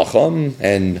Ploini Chacham,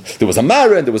 and there was a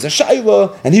Mara, and there was a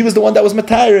Shaila, and he was the one that was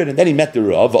Matarid, and then he met the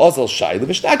Rav, Azal Shaila,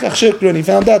 V'shtakach Shikra, and he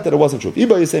found out that it wasn't true.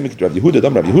 Iba Yisei Mikit Rav Yehuda,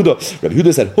 Dam Rav Yehuda. Rav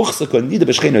Yehuda said, Huchsaka Nida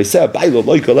B'shchein Yisei, Bailo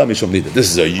Loika La Mishom Nida. This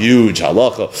is a huge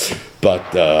halacha.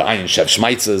 But Ayin Shev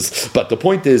Shmaitzes. But the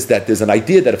point is that there's an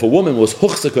idea that if a woman was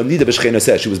huchsak or nida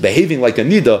b'shchein, she was behaving like a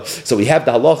nida. So we have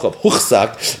the halacha of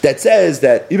huchsak that says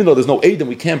that even though there's no edim,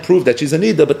 we can't prove that she's a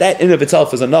nida. But that in of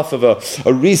itself is enough of a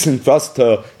reason for us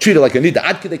to treat her like a nida.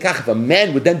 Ad kedei kach, if a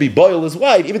man would then be boil his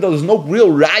wife, even though there's no real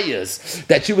rayas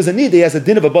that she was a nida, he has a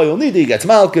din of a boil nida, he gets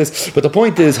malchus. But the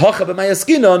point is hacha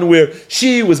b'mayaskinon, where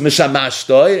she was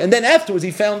mishamashtoi, and then afterwards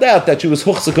he found out that she was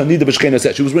huchsak or nida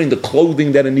b'shchein. She was wearing the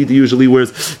clothing that a nida usually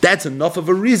wears. That's enough of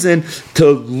a reason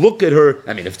to look at her.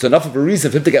 I mean, if it's enough of a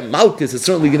reason for him to get malchus, it's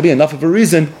certainly going to be enough of a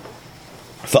reason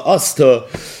for us to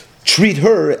treat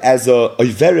her as a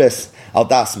Iveres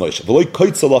Haldas Moshe.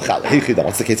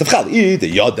 What's the case of Chal?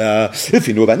 If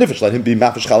he knew about Nifresh, let him be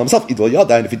Mafresh Chal himself.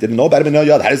 And if he didn't know about him, how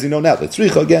does he know now? Let's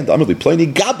read again.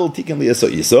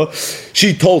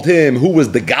 She told him who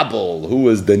was the Gabel, who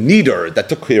was the kneader that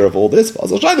took care of all this.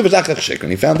 And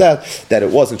he found out that it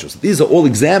wasn't true. So these are all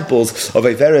examples of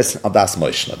Iveres Haldas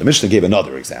Moshe. Now, the Mishnah gave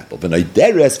another example. A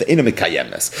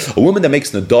woman that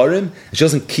makes Nadarim, she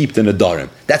doesn't keep the Nadarim.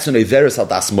 That's an Iveres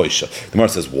Haldas Moshe. The Gemara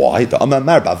says, why?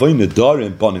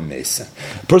 Nedarim Bonim Mesim.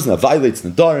 A person that violates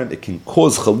Nedarim, it can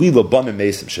cause Chalila Bonim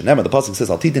Mesim. Shenemar, the pasuk says,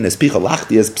 Al Titin es Picha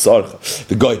Lachti es Psarcha.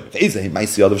 The Goy, Ve'ezeh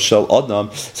Maisi Adav Shel Adam.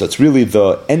 So it's really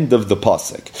the end of the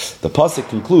pasuk. The pasuk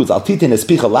concludes, Al Titin es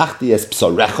Picha Lachti es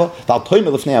Psarecha, Val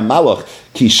Toimel Lefnei HaMalach,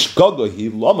 Ki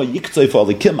Shkogohi, Lama Yiktzoy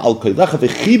Fa'alikim Al Koilecha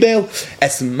V'chibel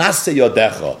es Mase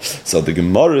Yodecha. So the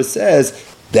Gemara says,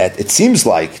 that it seems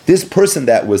like this person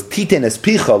that was Titin es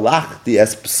Picha Lachti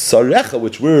es Psarecha,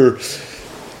 which we're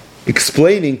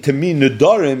explaining to me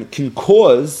Nedarim, can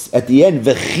cause at the end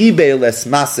V'chibel es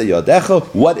Mase Yodecha.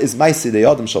 What is Maise de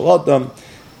Yadam Shal Adam?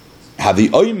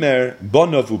 Havi Omer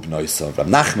Bonov Ubnoisav Rav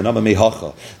Nachman Amar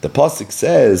Mehacha. The pasuk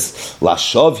says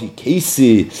Lashav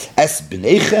Hikesi es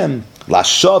Bnechem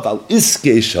Lashav al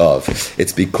Iskei Shav.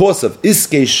 It's because of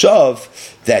Iskei Shav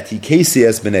that he Hikesi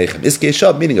es Bnechem. Iskei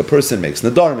Shav meaning a person makes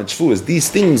Nedarim and Shvuas,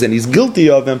 these things, and he's guilty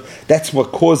of them. That's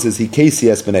what causes Hikesi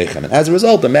es Bnechem. And as a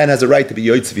result, the man has a right to be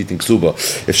Yoitzav eating Ksuba.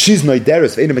 If she's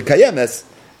Noideres Ve'ena Mekayemes,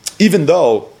 even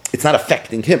though it's not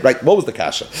affecting him, right? What was the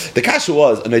kasha? The kasha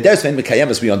was, an Eideres Ve'en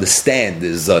Mekayemes, we understand,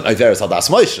 is an Eideres Hadas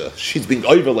Moshe. She's being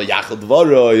over L'yachal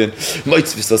Dvaroi, and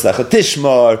Moitzvis L'sachat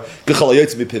Tishmar, Gechal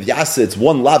Yoytz Mipiv Yasa, it's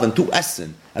one lav and two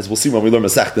essen, as we'll see when we learn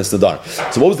Masech Nes Nadar.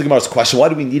 So what was the Gemara's question? Why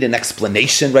do we need an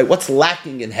explanation, right? What's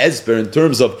lacking in Hezber in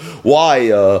terms of why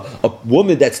a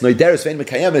woman that's Eideres Ve'en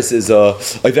Mekayemes is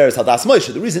Eideres Hadas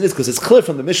Moshe? The reason is because it's clear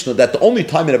from the Mishnah that the only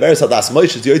time in Eideres Hadas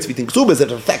Moshe is Yoytz V'tin Ksuba is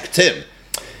it affects him.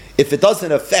 If it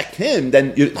doesn't affect him,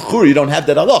 then you don't have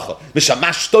that halacha.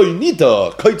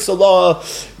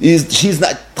 She's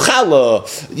not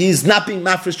chala. He's not being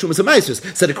mafresh trumas and ma'asos.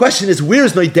 So the question is, where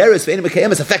is noideres ve'enim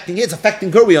mekayem is affecting it? It's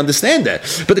affecting her. We understand that.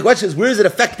 But the question is, where is it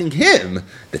affecting him?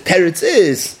 The teretz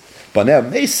is Banei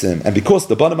Mesim, and because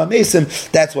the Banei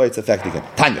Mesim, that's why it's affecting him.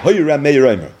 Tanya, Hoyu Ramei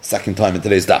Reimer, second time in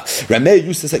today's daf. Ramei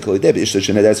used to say,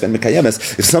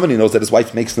 if somebody knows that his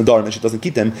wife makes Nadarim and she doesn't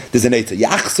keep them, there's an eitzah.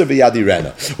 Yachser v'yadi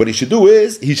rena. What he should do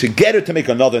is, he should get her to make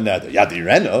another neder. Yadi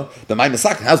rena, the Maimon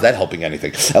Sakin, how's that helping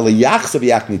anything? Ela yachser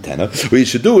v'yakni tena. What you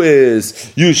should do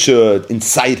is, you should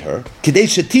incite her, kidei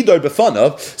shetidor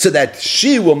b'fanav, so that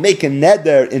she will make a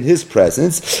neder in his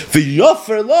presence,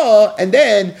 v'yofer la, and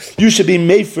then you should be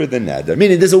made for the neder.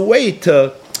 Meaning there's a way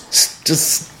to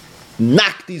just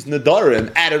knock these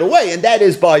nadarim out of the way, and that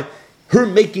is by her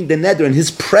making the neder in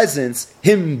his presence,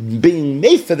 him being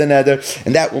made for the neder,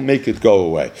 and that will make it go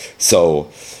away. So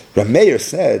Rav Meir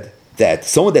said that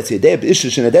someone that's yedei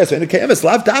b'ishish in neder, so in a kayemes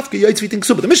lav dafka yoytz v'ting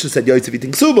ksuba. The Mishnah said yoytz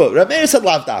v'ting ksuba. Rav Meir said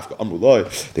lav dafka.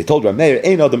 Amruloi. They told Rav Meir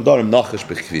ein adam darim nachash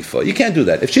b'chvifa. You can't do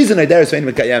that. If she's in neder, so in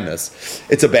a kayemes,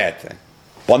 it's a bad thing.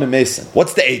 Bonim Mason.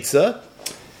 What's the eitzah?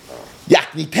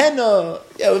 Yakni Pena,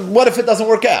 what if it doesn't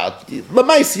work out?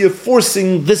 Lamaisi, you're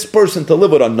forcing this person to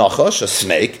live with a nachash, a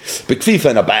snake, b'kfifa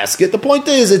in a basket. The point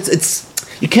is, it's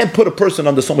you can't put a person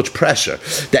under so much pressure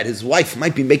that his wife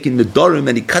might be making nedarim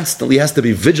and he constantly has to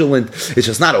be vigilant. It's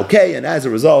just not okay, and as a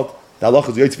result, the halacha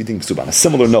is yoytz v'ting ksuba. On a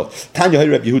similar note, Tanya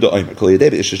Reb Yehuda Omer, kol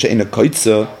yedei b'isha she'ena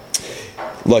koitza,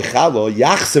 any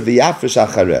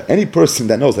person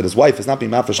that knows that his wife is not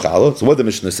being mafresh chala, so what did the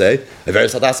Mishnah say?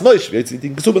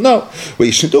 No. What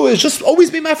you should do is just always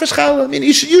be mafresh chala. I mean,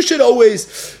 you should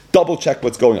always double check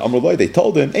what's going on. They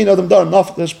told him,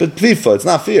 it's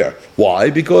not fair.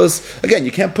 Why? Because, again,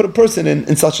 you can't put a person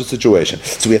in such a situation.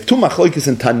 So we have two machlokes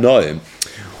in Tanoim,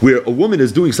 where a woman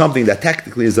is doing something that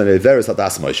technically is an Eideres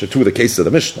Hadas Moshe, two of the cases of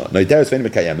the Mishnah, Eideres Ve'en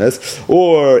Mekayemes,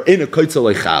 or in a Koitza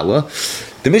Leichala.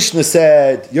 The Mishnah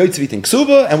said Yoytz v'ting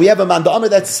ksuba, and we have a mandama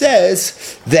that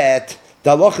says that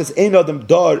the halach is ein adam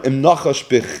dar im nachash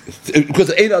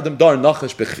because ein adam dar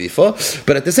nachash bechvifa.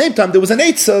 But at the same time, there was an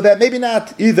eitzah that maybe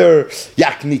not either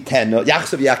yakni tena,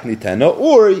 yachsav yakni tena,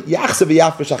 or yachsav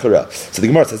yafresh achara. So the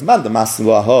Gemara says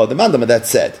mandama the mandama that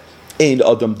said ein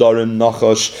adam dar im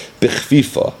nachash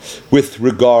bechvifa with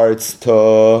regards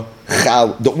to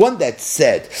the one that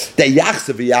said that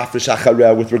Yachsav Yafresh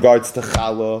Achareh with regards to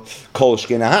Chala Kol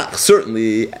Shkenahach,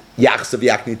 certainly Yachsav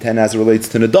Yakni Ten as it relates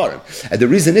to Nadarim. And the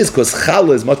reason is because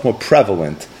Chala is much more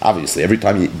prevalent. Obviously, every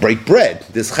time you break bread,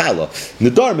 there's Chala.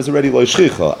 Nadarim is already Lo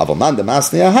Shchicha. Avalman de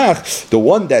Masni Ahach, the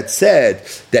one that said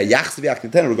that Yachsav Yakni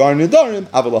Ten regarding Nadarim,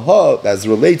 Avalaha, as it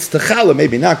relates to Chala,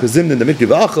 maybe not because Zimn in the Mikri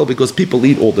V'achal, because people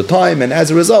eat all the time, and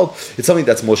as a result, it's something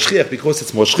that's more Shchiach. Because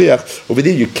it's more Shchiach, over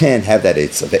there you can't have that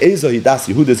Eitzah. The Hidas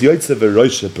Yehudas Yoitze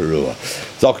v'Roisha Perua.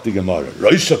 Zok the Gemara.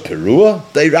 Roisha Perua?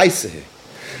 They Raisehi.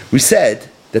 We said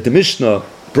that the Mishnah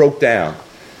broke down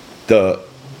the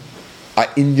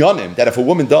in Yonim that if a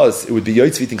woman does, it would be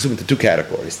Yoitze v'ting into two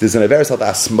categories. There's an Averes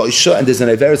Hadas Moshe and there's an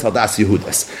Averes Hadas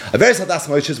Yehudas. Averes Hadas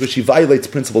Moshe is where she violates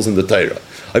principles in the Torah.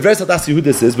 Averes Hadas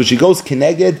Yehudas is where she goes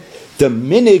kineged the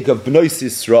minig of Bnois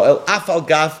Yisrael, afal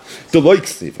gaf deloy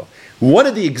ksiva. One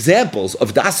of the examples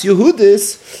of Das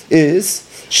Yehudis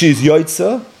is she's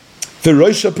Yoitza for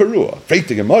Roisha Perua. Freit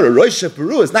the Gemara, Roisha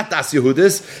Perua is not Das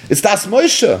Yehudis, it's Das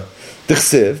Moshe. The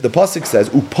Chsiv, the pasuk says,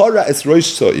 "Upara es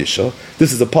Roisha Isha."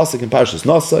 This is a pasuk in Parshas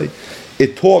Nasai.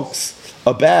 It talks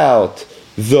about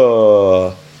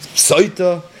the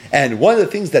Saita, and one of the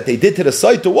things that they did to the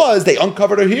Saita was they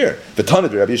uncovered her hair.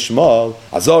 V'tanad Rabbi Yishmael,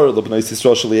 Azar l'bnei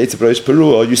Yisrael sheli yetzav Roish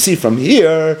Perua. You see from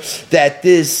here that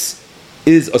this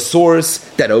is a source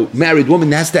that a married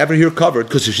woman has to have her hair covered,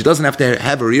 because if she doesn't have to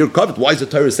have her hair covered, why is the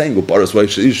Torah saying Uparas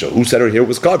Roish Isha? Who said her hair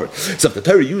was covered? So if the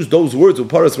Torah used those words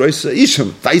Uparas Roish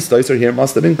Isha, her hair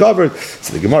must have been covered.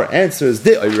 So the Gemara answers,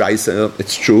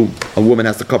 it's true, a woman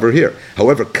has to cover her hair.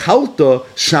 However, Kalta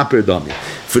Shaper Dami.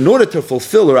 In order to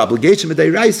fulfill her obligation with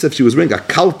Deiraisa, if she was wearing a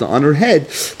kalta on her head,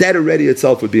 that already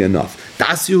itself would be enough.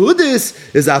 Das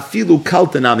Yehudis is afilu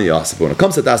kalta nami yasif. When it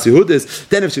comes to Das Yehudis,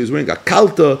 then if she was wearing a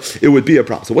kalta, it would be a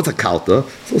problem. So what's a kalta?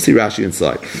 So we'll see Rashi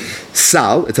inside.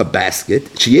 Sal, it's a basket.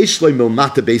 Sheyesh loy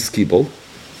milmata beis kibul.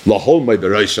 Lahol my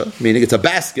bereisha, meaning it's a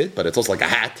basket, but it's also like a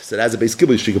hat. So it has a beis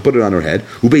kibul, she can put it on her head.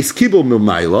 Ubeis kibul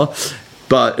milmaila.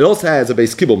 But it also has a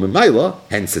beis kibul mimayla,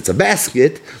 hence it's a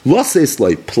basket. Loses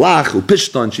like plach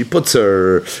upishtan. She puts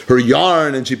her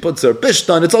yarn and she puts her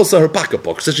pishtan. It's also her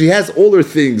pocketbook, so she has all her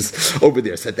things over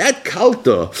there. So that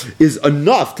kalta is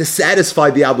enough to satisfy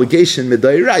the obligation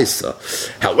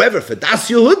midairaisa. However, for Das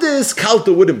Yehudis,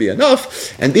 kalta wouldn't be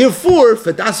enough, and therefore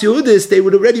for Das Yehudis they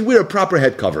would already wear a proper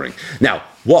head covering. Now,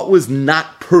 what was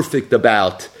not perfect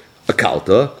about a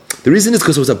kalta? The reason is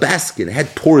because it was a basket. It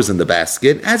had pores in the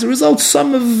basket. As a result,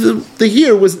 some of the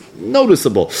hair was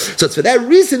noticeable. So it's for that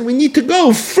reason we need to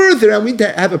go further and we need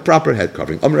to have a proper head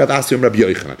covering. Amr Rav Asi, Amr Rabbi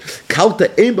Yochanan.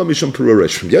 Kalta ein ba mishum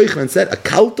perurash. From Yochanan said, a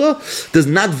kalta does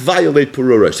not violate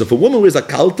perurash. So if a woman wears a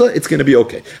kalta, it's going to be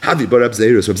okay. Havi bar Rab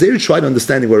Zeir. So Rab Zeir tried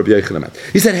understanding what Rabbi Yochanan meant.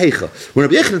 He said, Heicha, when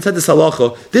Rabbi Yochanan said this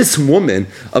halacha, this woman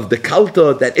of the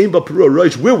kalta that ein ba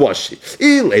perurash, where was she?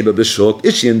 Il ein ba b'shuk.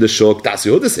 Is she in the shuk? Das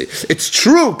Yehudis. It's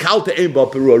true. Kalta ein ba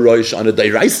perua roish on a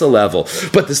Deiraisa level,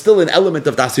 but there's still an element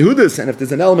of Das Yehudis, and if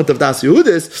there's an element of Das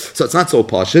Yehudis, so it's not so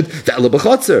pashid. Ve'ela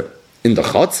b'chotzer. In the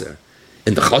chotzer,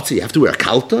 you have to wear a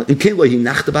kalta. In Kela, he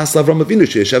nachte bas Avram Avinu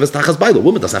she'yesheves tachas bayla. The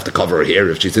woman doesn't have to cover her hair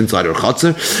if she's inside her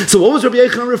chotzer. So what was Rabbi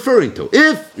Yochanan referring to?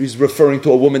 If he's referring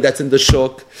to a woman that's in the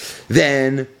shuk,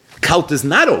 then kalta is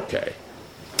not okay.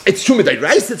 It's true with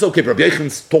Deiraisa, it's okay. Rabbi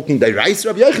Yochanan's talking Deiraisa,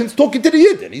 Rabbi Yochanan's talking to the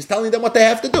Yidden. He's telling them what they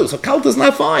have to do. So kalta is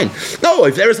not fine. No,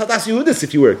 if there is hadas Yehudis,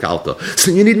 if you wear a kalta,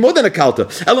 so you need more than a kalta.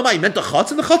 Elamai meant the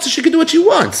chotz, and the chotz she can do what she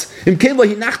wants. In Kela,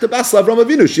 he nachte basla Avram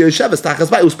Avinu she'yesheves tachas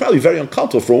bayla. It was probably very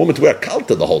uncomfortable for a woman to wear a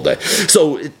kalta the whole day.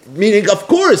 So, meaning, of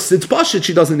course, it's pashut,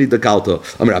 she doesn't need the kalta.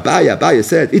 Amar Abaya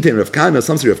said, Iten Rav Kahana,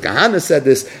 some say Rav Kahana said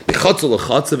this, B'chotzel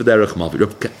l'chotzer v'derech mavoi.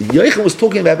 Yochanan was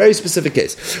talking about a very specific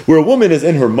case, where a woman is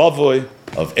in her mavoi,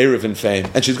 of Erev and Fame,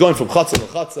 and she's going from Chatzar to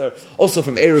Chatzar, also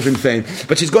from Erev and Fame,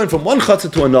 but she's going from one Chatzar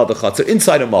to another Chatzar,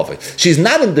 inside a Mavoi. She's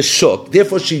not in the Shuk,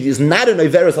 therefore she is not in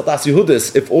Iveres Atas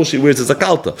Yehudis if all she wears is a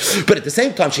Kalta. But at the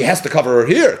same time, she has to cover her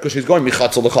hair, because she's going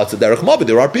Michatzar to Chatzar, Derech Mavoi,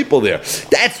 there are people there.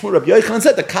 That's what Rabbi Yochanan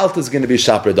said, the Kalta is going to be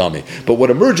Shaper Dami. But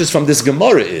what emerges from this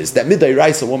Gemara is that Midday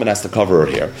Rice, a woman has to cover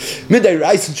her hair. Midday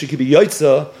Rice, she could be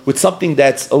Yoitza with something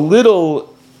that's a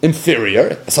little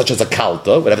inferior, such as a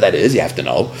Kalta, whatever that is, you have to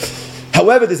know.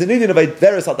 However, there's an Indian of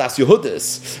Iveres al Das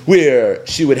Yehudis, where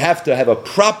she would have to have a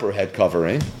proper head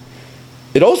covering.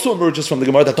 It also emerges from the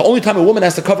Gemara that the only time a woman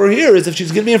has to cover her hair is if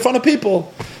she's going to be in front of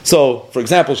people. So, for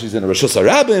example, she's in a Rosh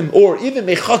Hashanah, or even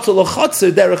Mechatzer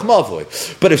l'Chatzer Derech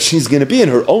Mavoi. But if she's going to be in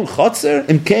her own Chatzer,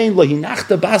 Imkein lo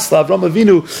hinachta basla Avram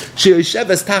Avinu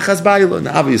she'yesheves tachas bayla.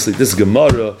 Now, obviously, this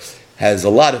Gemara has a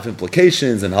lot of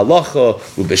implications and halacha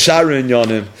ubeshara in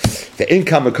yonim. The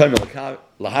income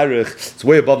it's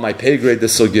way above my pay grade,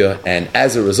 this sugya, and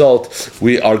as a result,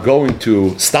 we are going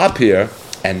to stop here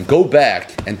and go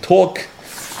back and talk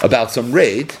about some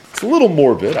raid. It's a little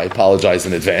morbid, I apologize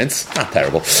in advance, not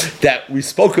terrible, that we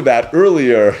spoke about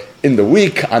earlier in the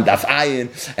week on Daf Ayin,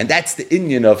 and that's the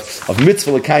Inyan of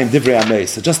Mitzvah L'Kayim Divrei Amei.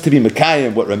 So just to be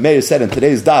Mekayim, what Rameir said in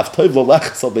today's Daf, Toiv Lo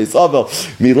Leches Al Beis Avel,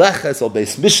 Mileches Al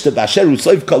Beis Mishta, Basher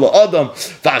Usoiv Kala Adam,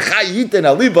 V'achai Yiten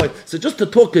Aliboy. So just to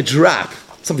talk a drop,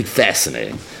 something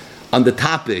fascinating, on the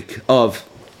topic of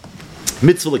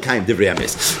Mitzvah L'Kayim Divrei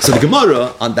Ames. So the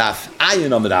Gemara on Daf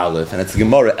Ayin Amid Aleph, and it's the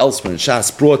Gemara elsewhere in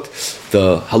Shas, brought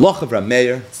the Halach of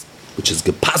Rameir, which is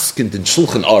gepaskint in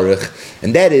Shulchan Aruch,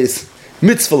 and that is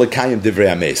Mitzvah L'Kayim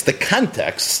Divrei Ames. The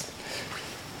context,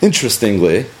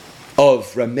 interestingly,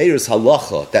 of Rameir's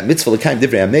Halacha, that Mitzvah L'Kayim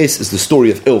Divrei Ames, is the story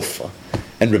of Ilfa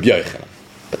and Rabbi Yochanan.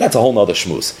 But that's a whole nother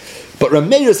shmuz. But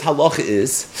Rameir's halacha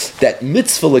is that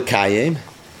mitzvah l'kayim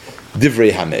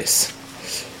divrei hames.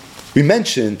 We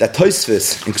mentioned that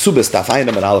Tosfos in Ksubas Daf Ayin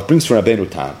Amud Aleph brings from Rabbeinu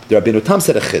Tam. The Rabbeinu Tam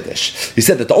said a chiddush. He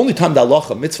said that the only time the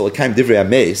halacha mitzvah l'kayim divrei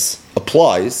hames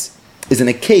applies is in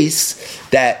a case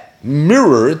that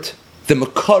mirrored the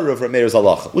makar of Rameir's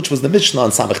halacha, which was the Mishnah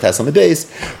on Samach Tes on the base,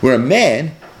 where a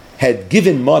man had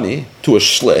given money to a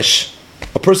shlish,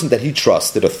 a person that he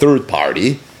trusted, a third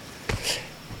party,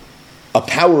 a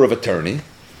power of attorney,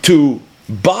 to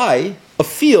buy a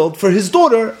field for his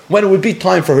daughter when it would be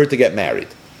time for her to get married.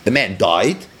 The man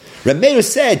died. Rameir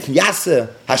said,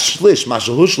 Yasa hashlish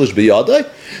mashahu shlish biyadai,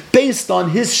 based on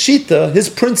his shita, his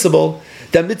principle,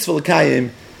 that mitzvah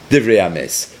l'kayim divrei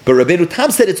hames. But Rabbeinu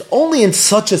Tam said it's only in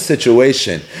such a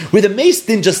situation where the mace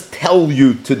didn't just tell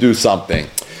you to do something,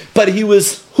 but he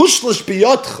was hushlish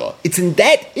biyadcha. It's in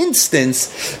that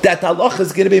instance that halacha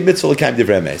is going to be mitzvah l'kayim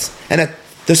divrei hames. And at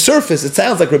the surface, it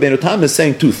sounds like Rabbeinu Tam is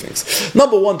saying two things.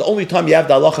 Number one, the only time you have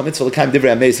the halacha mitzvah l'kayim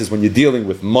divrei hames is when you're dealing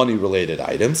with money-related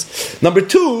items. Number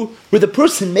two, where the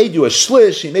person made you a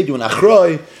shlish, he made you an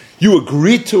achroi, you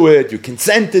agreed to it, you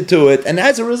consented to it, and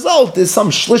as a result, there's some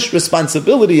shlish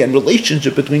responsibility and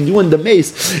relationship between you and the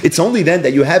mace. It's only then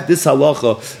that you have this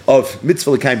halacha of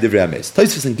mitzvah l'kayim divrei hames.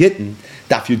 Tosfos in Gittin,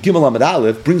 Daf Yud Gimel Amud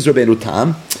Aleph, brings Rabbeinu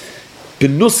Tam,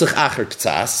 benusach acher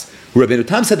k'tzas, Rabbeinu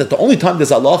Tam said that the only time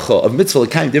there's halacha of mitzvah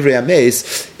l'kayim divrei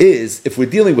hames is if we're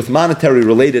dealing with monetary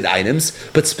related items,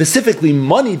 but specifically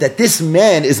money that this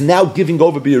man is now giving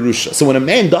over b'Yerusha. So when a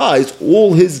man dies,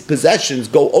 all his possessions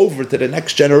go over to the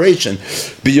next generation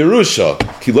b'Yerusha.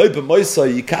 Kiloi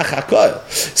b'moisa yikach hakol.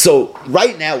 So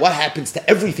right now, what happens to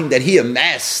everything that he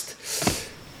amassed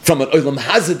from an Olam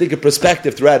Hazeh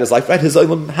perspective throughout his life? Right, his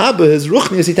Olam Haba, his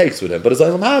ruchnius he takes with him, but his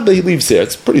Olam Haba he leaves here.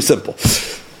 It's pretty simple.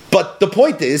 But the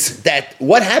point is that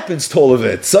what happens to all of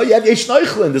it? So you have Yesh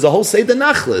Neichlin, there's a whole Seder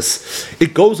Nachlis.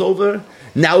 It goes over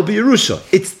now b'Yerusha.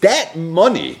 It's that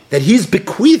money that he's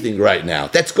bequeathing right now,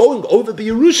 that's going over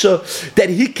b'Yerusha, that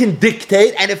he can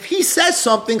dictate, and if he says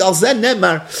something, al zeh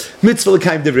nemar, mitzvah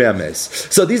l'kayim divrei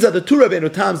hames. So these are the two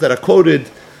Rabbeinu Tams that are quoted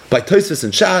by Tosfos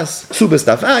and Shas, Ksubas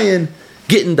Daf Ayin,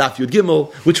 Gittin Daf Yud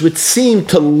Gimel, which would seem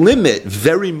to limit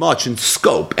very much in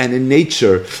scope and in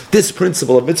nature this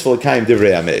principle of mitzvah l'kayim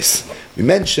divrei hames. We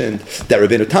mentioned that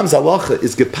Rabbeinu Tam's halacha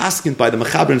is gepaskined by the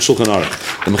Mechaber in Shulchan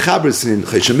Aruch. The Mechaber is in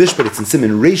Choshen Mishpat, it's in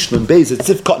Siman Reish Nun Beis, it's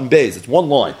Sif Cotton Beis, it's one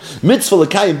line. Mitzvah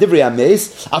l'kayim divrei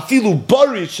hames, afilu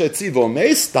bari shetzivo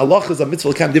hames. The halachas of mitzvah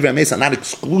l'kayim divrei hames are not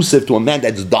exclusive to a man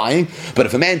that's dying, but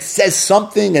if a man says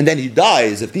something and then he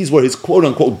dies, if these were his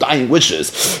quote-unquote dying wishes,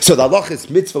 so the halacha is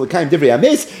mitzvah l'kayim divrei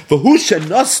hames, v'hu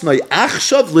shenasnoi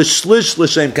achshav l'shlish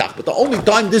l'shem kach. But the only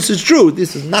time this is true,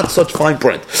 this is not such fine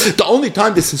print. The only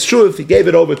time this is true if he gave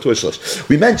it over to a shlish.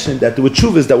 We mentioned that there were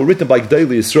tshuvas that were written by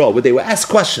Gdolei Yisrael, where they were asked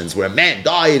questions, where a man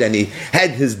died and he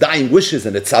had his dying wishes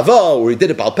in a tzava, or he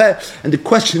did it bal peh, and the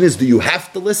question is, do you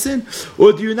have to listen,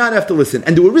 or do you not have to listen?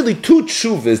 And there were really two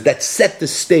tshuvas that set the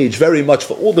stage very much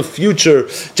for all the future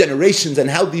generations and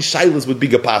how these shaylas would be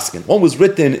gepaskin. One was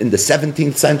written in the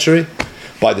 17th century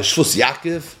by the Shvus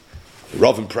Yaakov, the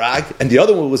Rav in Prague, and the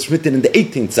other one was written in the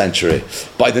 18th century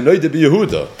by the Noda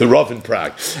B'Yehuda, the Rav in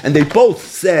Prague. And they both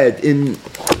said in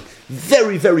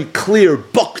very, very clear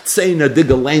Boktzena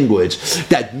Diga language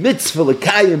that mitzvah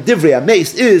l'kayim divrei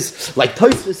hames is, like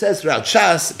Tosfos says throughout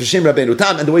Shas, B'Shem Rabbeinu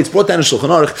Tam, and the way it's brought down in Shulchan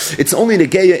Aruch, it's only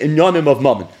negeya in yonim of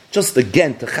mammon. Just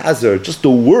again, to Chazer, just the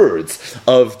words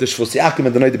of the Shvus Yaakov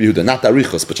and the Noda B'Yehuda, not the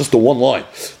Arichos, but just the one line.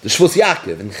 The Shvus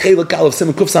Yaakov, and Chelak Aleph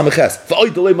Siman Kuf Sameches, V'oy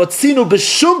delei matzinu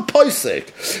b'shum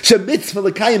poisek, shemitzvah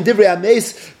l'kayim divrei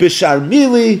hames,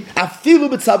 b'sharmili, afilu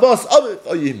b'tzavos, aviv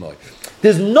oyimoy.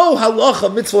 There's no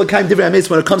halacha mitzvah l'kayim divrei hames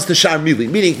when it comes to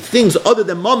sharmili, meaning things other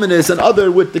than mominus and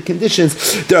other with the conditions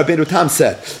that Rabbeinu Tam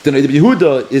said. The Noda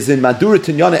B'Yehuda is in Madura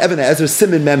Tinyana Even Ezer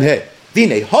Siman Memhei.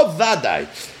 Dine, Hav Vadai.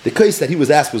 The case that he was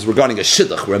asked was regarding a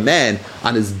shidduch, where a man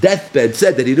on his deathbed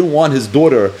said that he didn't want his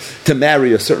daughter to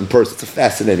marry a certain person. It's a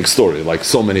fascinating story, like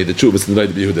so many of the Chuvas in the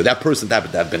Noda B'Yehuda. That person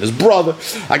happened to have been his brother,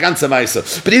 Agansa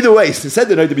Maisa. But either way, he said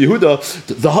the Noda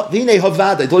B'Yehuda, Dine Hav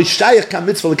Vadai, Doi Shayach Kam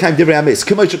Mitzvah L'Kayim Divrei Hames,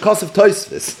 K'may Shekosef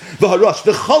Tosfos, V'Harosh,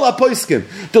 V'Chol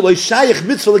HaPoiskim, Doi Shayach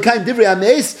Mitzvah L'Kayim Divrei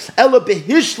Hames, Ela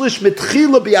Behishlish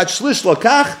Mitchila B'Yad Shlish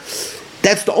Lokach.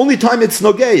 That's the only time it's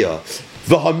Nogeya.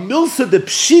 V'hamilsa de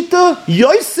pshita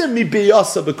yoisem mi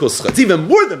beyasa bekuscha. It's even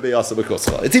more than beyasa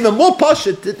bekuscha. It's even more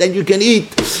pashit than you can eat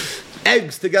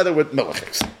eggs together with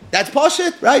milchiks. That's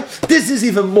pashit, right? This is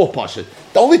even more pashit.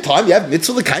 The only time you have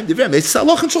mitzvah l'kayim divrei hames is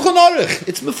halach and Shulchan Aruch.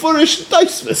 It's mefurish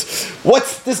Tosfos.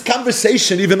 What's this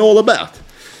conversation even all about?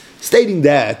 stating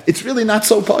that it's really not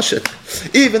so pashut.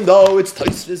 Even though it's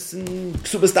Tosfos and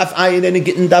Ksubas Daf Ayin and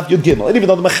Gittin Daf Yud Gimel, and even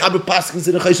though the Mechaber Paskins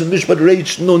in the Chayshon Mishpat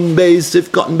Reish Nun Beis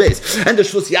Sif Cotton Beis, and the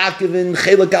Shvus Yaakov in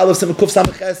Chelak Aleph Semekuf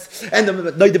Samches, and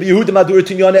the Noida Yehuda Madur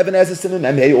Tinyon Even Ezesin,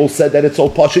 and they all said that it's all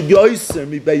pashut Yoiser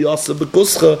Mi Bei Yasa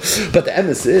Bekuscha. But the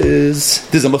emes is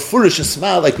there's a mafurish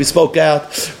Sma like we spoke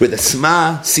out, where the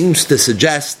Sma seems to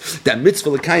suggest that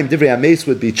Mitzvah L'Kayim Divrei HaMeis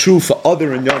would be true for other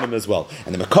Inyanim as well.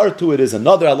 And the Makar to it is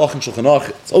another Allah in Shulchan Aruch.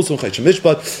 It's also in Chayshon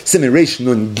Mishpat. Simin Reish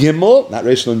Nun Gimel, not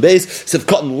Reish Nun Beis.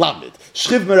 Sivkot Lamed.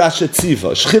 Shchiv Mera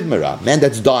Shetziva. Shchiv Mera, man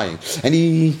that's dying, and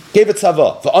he gave it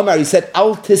tzava. For Omar, he said,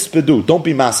 "Al tispedu, don't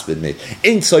be maspid me."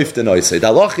 Ein soif denoisei. The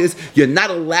halach is you're not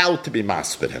allowed to be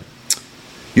maspid him.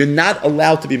 You're not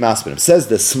allowed to be maspid him. Says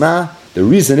the Sma. The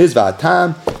reason is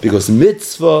va'atam because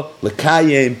mitzvah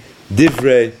lekayim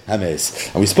Divrei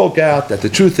HaMeis. And we spoke out that the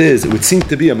truth is, it would seem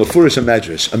to be a mafurish a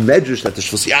medrash that the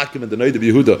Shvus Yaakov and the Noida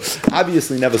Yehuda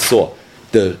obviously never saw.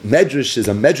 The medrash is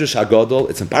a medrash hagadol.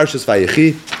 It's in Parshas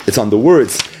Vayechi. It's on the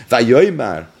words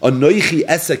Vayoymar Anoichi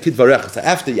Esa Kidvarech. So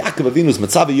after Yaakov Avinu's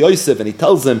Matzavi Yosef, and he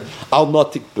tells him, "Al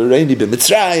notik bereini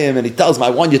b'Mitzrayim," and he tells him, "I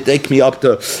want you to take me up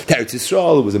to Eretz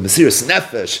Yisrael." It was a Mesiras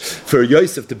Nefesh for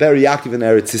Yosef to bury Yaakov in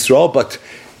Eretz Yisrael, but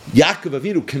Yaakov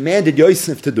Avinu commanded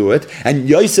Yosef to do it, and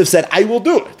Yosef said, "I will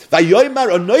do it." Vayoymar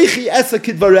anoichi esa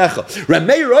kidvarecha.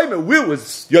 Ramei Roimer, where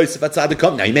was Yosef at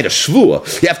Tzaddik? Now he made a shvua.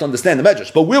 You have to understand the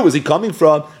medrash, but where was he coming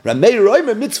from? Ramei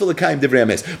Roimer mitzvah l'kayim divrei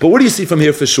hameis. But what do you see from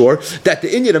here for sure? That the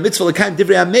inyan of mitzvah l'kayim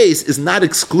divrei hameis is not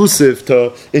exclusive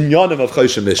to inyanim of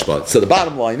Choshen Mishpat. So the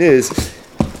bottom line is,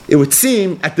 it would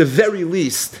seem at the very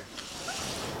least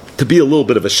to be a little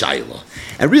bit of a shayla.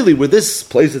 And really, where this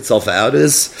plays itself out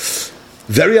is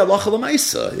very halacha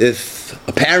l'maisa. If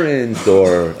a parent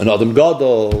or an adam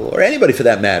gadol or anybody for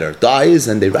that matter dies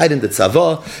and they write in the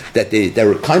tzava that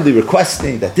they're kindly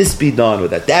requesting that this be done or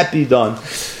that be done,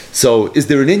 so is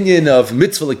there an inyan of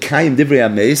mitzvah l'kayim divrei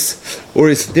hameis, or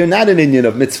is there not an inyan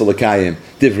of mitzvah l'kayim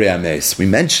divrei hameis? We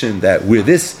mentioned that where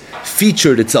this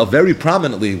featured itself very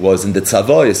prominently was in the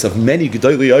tzavayis of many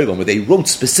gedolei olam, where they wrote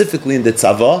specifically in the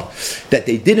tzava that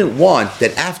they didn't want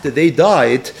that after they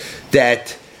died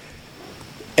that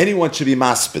anyone should be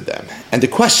maspid them. And the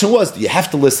question was, do you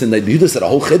have to listen? That Yehuda said a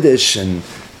whole chiddush, and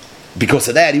because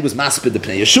of that, he was maspid the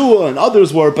Pnei Yeshua, and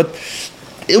others were, but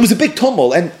it was a big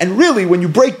tumult. And really, when you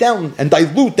break down and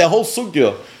dilute the whole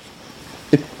sugya,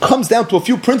 it comes down to a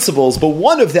few principles, but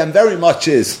one of them very much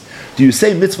is, do you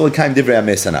say mitzvah l'kayim divrei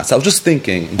hameis or not? So I was just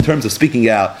thinking, in terms of speaking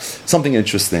out, something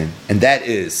interesting, and that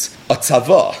is a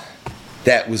tzava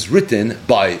that was written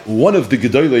by one of the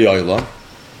gedolei olam,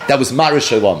 that was Marish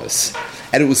Holamis.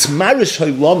 And it was Marish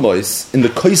Holamis in the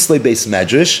Koisley Beis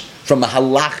Medrash from a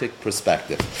halachic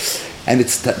perspective. And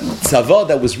it's the tzava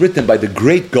that was written by the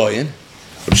great Goyen,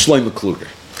 Reb Shlomo Kluger.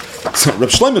 So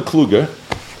Reb Shlomo Kluger,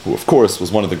 who of course was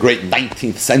one of the great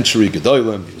 19th century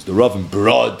Gedolim, he was the Rav in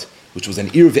Brod, which was an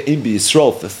Ir Ve'im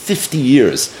B'Yisrael for 50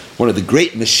 years, one of the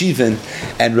great Meshivin,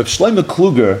 and Reb Shlomo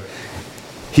Kluger,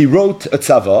 he wrote a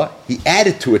tzava, he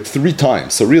added to it 3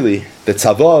 times. So really, the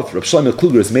tzava of Reb Shlomo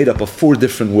Kluger is made up of 4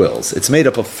 different wills. It's made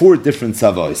up of 4 different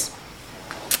tzavos.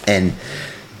 And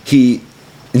he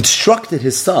instructed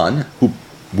his son, who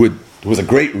was a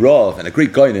great Rav and a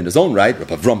great guy in his own right, Rav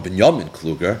Avram Binyamin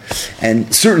Kluger,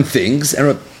 and certain things,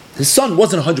 and his son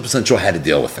wasn't 100% sure how to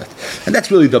deal with it. And that's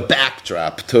really the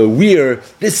backdrop to where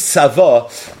this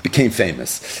tzava became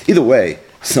famous. Either way,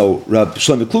 so Rab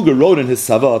Shlomo Kluger wrote in his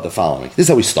tzava the following. This is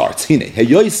how he starts. Hine,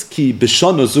 heyois ki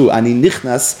b'shana zu ani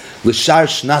nichnas l'shar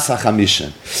shnas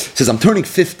hachamishin. He says, I'm turning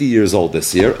 50 years old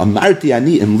this year. Amarti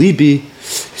ani im libi. He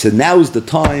said, now is the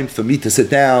time for me to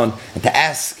sit down and to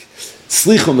ask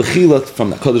Slicha Mechilat from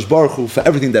the Kodesh Baruch Hu for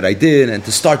everything that I did, and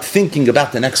to start thinking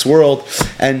about the next world,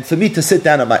 and for me to sit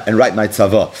down and write my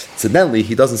tzava. Incidentally,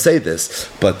 he doesn't say this,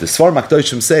 but the Svar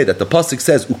Makdoshim say that the pasuk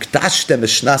says Uktashtem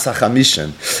eshnas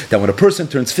hachamishin, that when a person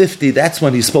turns 50, that's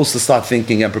when he's supposed to start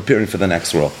thinking and preparing for the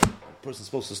next world. A person's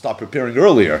supposed to start preparing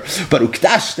earlier, but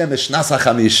Uktashtem eshnas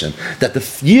hachamishin, that the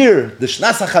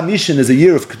shnas hachamishin is a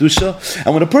year of kedusha,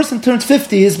 and when a person turns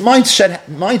 50, his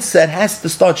mindset has to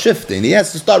start shifting. He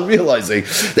has to start realizing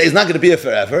that he's not going to be here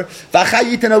forever. It's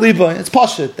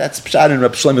pashut. That's pshat in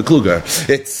Reb Shlomo Kluger.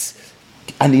 It's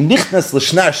ani nichnas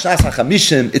l'shnar shnas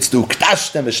hachamishim. It's the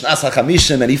uktashtem shnas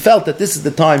hachamishim, and he felt that this is the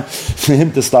time for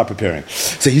him to start preparing.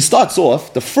 So he starts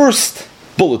off. The first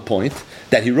bullet point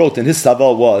that he wrote in his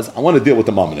tzava was, I want to deal with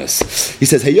the mamonis. He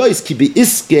says, Heyois ki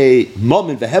iske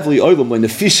mamin vehevli oilum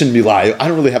nefishin milayu. I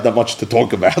don't really have that much to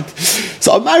talk about.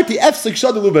 So Amarti efsik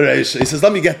shadalu bereish. He says,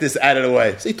 let me get this out of the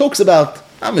way. So he talks about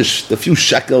the few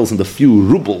shekels and the few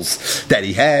rubles that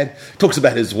he had. Talks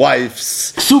about his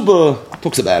wife's ksuba,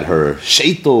 talks about her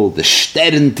sheitel, the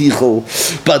shteren tichel,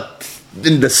 but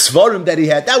in the svarim that he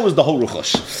had, that was the whole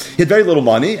ruchosh. He had very little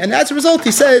money, and as a result,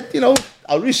 he said,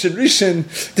 Al Rishon,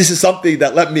 this is something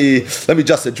that let me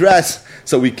just address,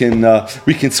 so we can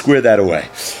square that away.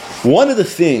 One of the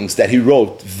things that he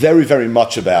wrote very, very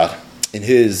much about in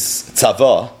his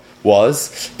tzava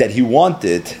was that he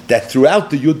wanted that throughout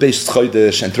the Yud Beis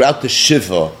Chodesh and throughout the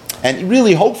Shiva, and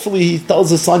really, hopefully, he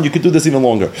tells his son, you could do this even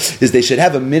longer, is they should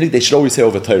have a minute, they should always say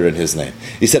over Torah in his name.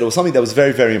 He said it was something that was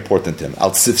very, very important to him.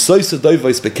 He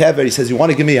says, you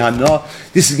want to give me hana?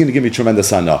 This is going to give me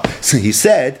tremendous hana. So he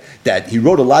said that he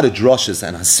wrote a lot of drushes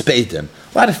and haspedim,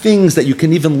 a lot of things that you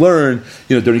can even learn,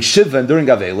 during Shiva and during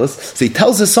Avelis. So he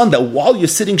tells his son that while you're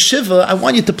sitting Shiva, I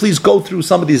want you to please go through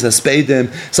some of these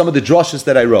haspedim, some of the drushes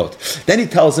that I wrote. Then he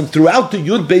tells him, throughout the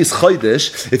Yud Beis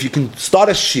Chodesh, if you can start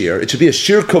a shir, it should be a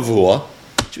shir kavua.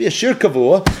 It should be a shir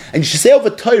kavua, and you should say over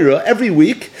Torah every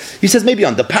week. He says maybe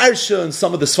on the parsha and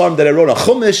some of the svarim that I wrote on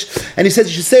Chumash, and he says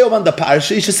you should say over on the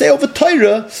parsha, you should say over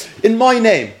Torah in my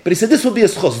name. But he said this will be a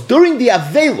schos. During the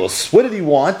Avelos, what did he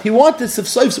want? He wanted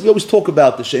Sifsois. We always talk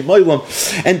about the Shem Olam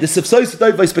and the Sifsois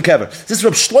Doivais Bekever. This is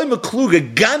Reb Shlomo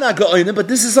Kluger Gana Ga'onim, but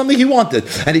this is something he wanted,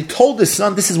 and he told his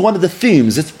son this is one of the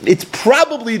themes. It's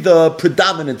probably the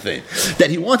predominant thing that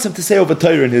he wants him to say over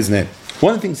Torah in his name.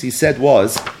 One of the things he said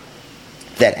was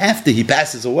that after he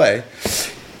passes away,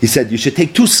 he said, you should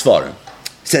take 2 svarim.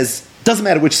 He says, doesn't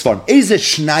matter which svarim. Eze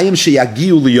shnayim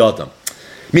sheyagiu liyadam.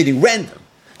 Meaning random.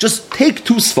 Just take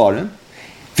 2 svarim.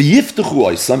 V'yiftuchu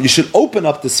oisam. You should open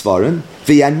up the svarim.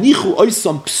 V'yanichu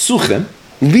oisam psuchim.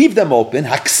 Leave them open.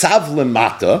 Haksav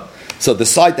lemata. So the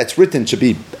side that's written should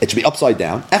be upside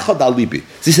down. Echad al libi.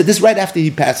 So he said this right after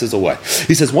he passes away.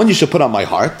 He says, one you should put on my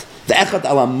heart. The echad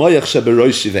ala moyach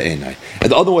sheberoishi ve'enai.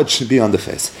 And the other one should be on the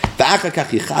face. And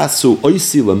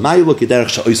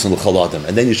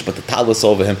then you should put the talis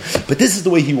over him. But this is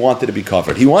the way he wanted to be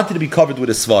covered. He wanted to be covered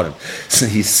with a svarim. So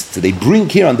they bring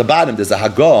here on the bottom, there's a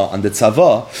hagah on the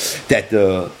tzava, that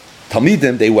the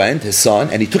Talmidim, they went, his son,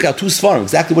 and he took out 2 svarim,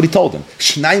 exactly what he told him.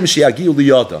 Shnayim sheyagiu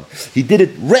liyadam. He did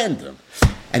it random.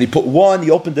 And he put one, he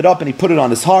opened it up, and he put it on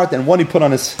his heart, and one he put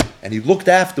on his... And he looked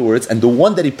afterwards, and the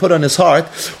one that he put on his heart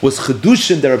was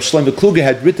Chedushin that Reb Shlomo Kluger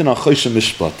had written on Choshen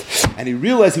Mishpat. And he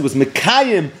realized he was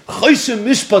Mekayim Choshen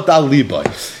Mishpat al Libay.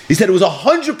 He said it was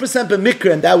 100%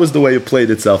 b'mikra, and that was the way it played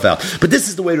itself out. But this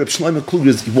is the way Reb Shlomo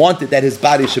Kluger wanted that his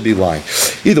body should be lying.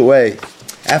 Either way,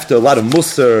 after a lot of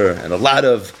musar and a lot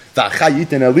of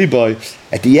V'achayit and Alibay,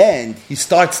 at the end, he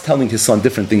starts telling his son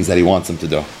different things that he wants him to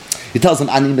do. He tells him,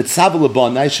 Ani mitzav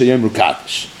l'banai sheyom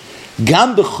rukadosh.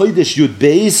 Gam b'chodesh Yud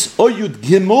Beis or Yud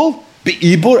Gimel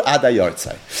be'ibur ad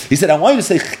hayartzai. He said, I want you to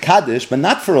say Kaddish, but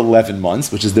not for 11 months,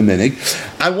 which is the minig.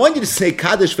 I want you to say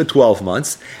Kaddish for 12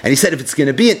 months. And he said, if it's going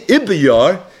to be an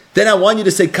Ibayar, then I want you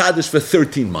to say Kaddish for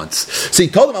 13 months. So he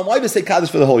told him, I want you to say Kaddish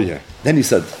for the whole year. Then he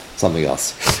said something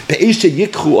else. It's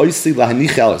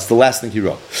the last thing he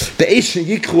wrote.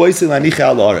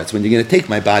 When you're going to take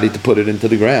my body to put it into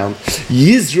the ground,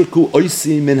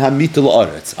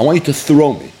 I want you to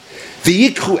throw me.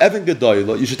 You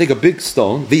should take a big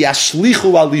stone, and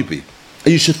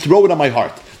you should throw it on my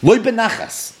heart.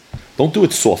 Don't do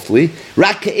it softly. You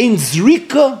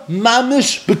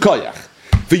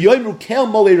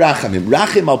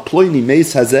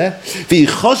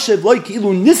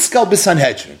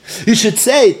should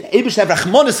say, Eibush have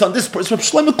Rachmanis on this person,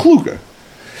 Shlomo Kluger.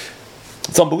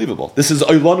 It's unbelievable. This is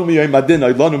Oilanu mi Yom Adin,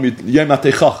 Oilanu mi Yom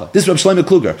HaTeichacha. This is Reb Shlomo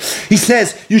Kluger. He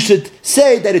says you should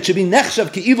say that it should be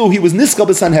nechshav keilu he was niskal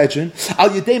b'Sanhedrin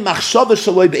al yedei machshava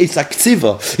shaloi be'esak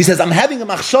ktziva. He says I'm having a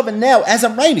machshava now as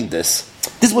I'm writing this.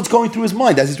 This is what's going through his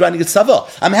mind as he's writing a tzava.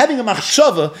 I'm having a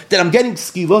machshava that I'm getting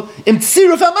skila im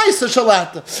tziruf ha'maisa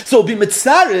shalata. So be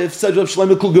mitzarif, said Reb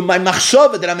Shlomo Kluger, my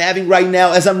machshava that I'm having right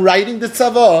now as I'm writing the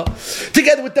tzava,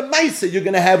 together with the maisa you're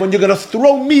going to have when you're going to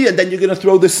throw me and then you're going to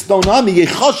throw this stone on me.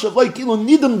 Yechashav like kilo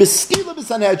nidam beskila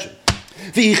b'Sanhedrin.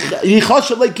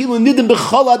 V'yichashav like kilo nidam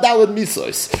b'chol adalad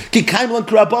misos. Ki kaimlan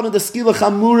krabana the skila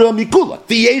chamura mikula.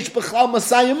 V'yesh b'chal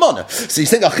masayimana. So he's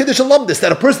saying a chiddush alumnus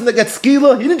that a person that gets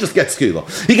skila, he didn't just get skila.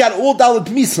 He got all dalad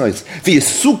misos.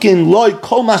 V'yisukin loy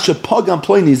kol masha pagan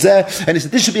ploini zeh. And he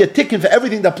said this should be a ticket for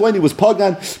everything that Pliny was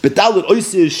pagan. B'dalad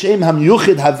oisir shem ham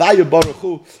yuchid havaya baruch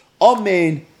hu.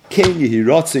 Amen. This is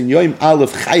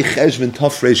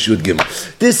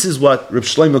what Reb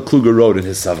Shlomo Kluger wrote in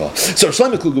his Sava. So Reb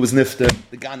Shlomo Kluger was nifter,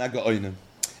 the Gana Ga'onim,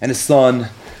 and his son,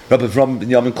 Rabbi Avram ben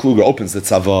Yamin Kluger, opens the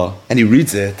Tzava, and he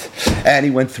reads it, and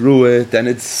he went through it, and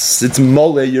it's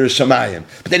Mole Yerushalayim.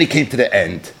 But then he came to the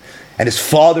end, And his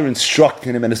father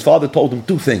instructed him, and his father told him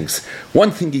two things. One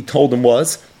thing he told him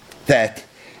was that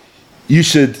you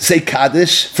should say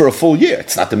Kaddish for a full year.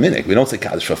 It's not the minhag. We don't say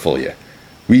Kaddish for a full year.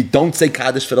 We don't say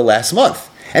Kaddish for the last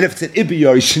month. And if it's an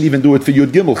Ibiyar, you shouldn't even do it for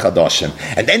Yud Gimel Chadashim.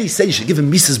 And then he said you should give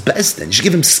him Mises Bestin, you should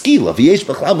give him Skila, V'yesh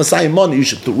B'chlal Masayim Moni, you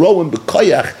should throw him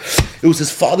B'koyach. It was his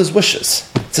father's wishes.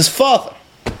 It's his father.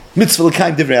 Mitzvah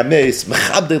L'kaim Divrei HaMeis,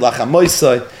 Mechabdei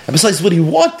L'chamoisai. And besides what he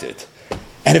wanted.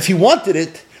 And if he wanted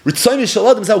it, Ritzoyne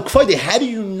Shaladim Zau Kfayde, how do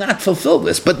you not fulfill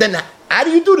this? But then, how do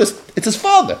you do this? It's his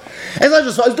father. And it's not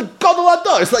just father, it's the Gadol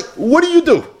Adar. It's like, what do you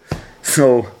do?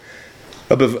 So,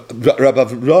 Rabbi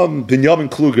Avram Binyamin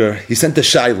Kluger, he sent a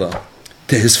Shaila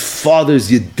to his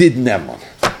father's Yedid Neman.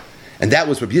 And that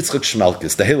was Rabbi Yitzchak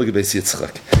Shmelkes, the Heilige Beis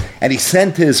Yitzchak. And he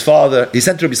sent to his father, he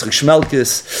sent to Rabbi Yitzchak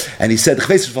Shmelkes, and he said,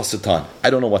 I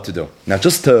don't know what to do. Now,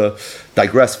 just to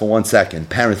digress for 1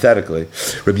 second, parenthetically,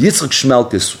 Rabbi Yitzchak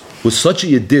Shmelkes was such a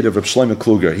Yedid of Rabbi Shlomo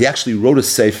Kluger. He actually wrote a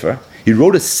sefer. He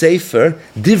wrote a sefer,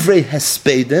 Divrei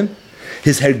Hespedim,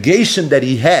 his hergation that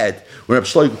he had when Rabbi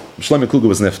Shlomo Kluger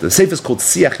was nifta. The sefer is called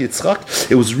Siach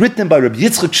Yitzchak. It was written by Rabbi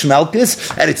Yitzchak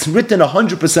Shmelkes, and it's written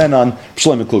 100% on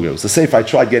Shlomo Kluger. It was the sefer I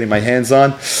tried getting my hands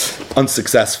on,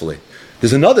 unsuccessfully.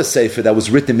 There's another sefer that was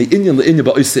written on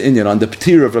the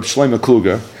P'tir of Rabbi Shlomo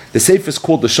Kluger. The sefer is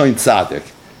called the Shoin Tzadik.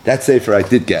 That sefer I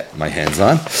did get my hands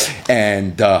on,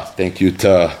 and thank you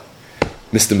to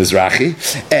Mr. Mizrahi.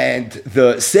 And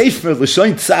the sefer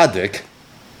L'Shoin Tzadik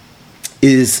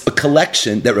is a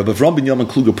collection that Rabbi Avram Binyamin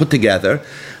Kluger put together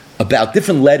about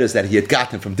different letters that he had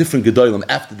gotten from different Gedolim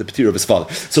after the P'tira of his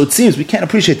father. So it seems, we can't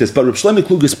appreciate this, but Rabbi Shlomo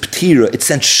Kluger's P'tira, it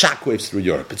sent shockwaves through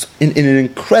Europe. It's in an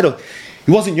incredible...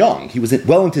 He wasn't young. He was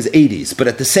well into his 80s. But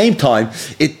at the same time,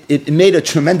 it made a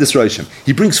tremendous roshim.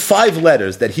 He brings 5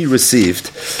 letters that he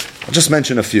received. I'll just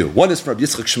mention a few. One is from Rabbi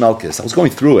Yitzchak Shmelkes. I was going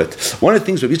through it. One of the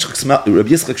things Rabbi Yitzchak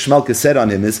Shmelkes said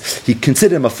on him is, he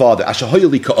considered him a father.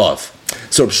 Ashahoyeli ka'av.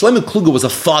 So Rabbi Shlomo Kluger was a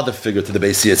father figure to the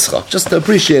Beis Yitzchak. Just to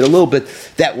appreciate a little bit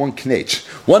that one knetch.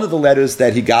 One of the letters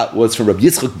that he got was from Rabbi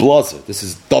Yitzchak Blazer. This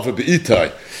is David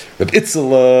Be'itai. Rabbi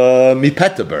Itzel Mi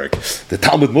Petterberg, the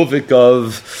Talmud Muvik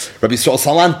of Rabbi Yisrael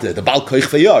Salante, the Baal Koich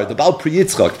Vayar, the Baal Pri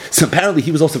Yitzchak. So apparently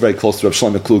he was also very close to Rabbi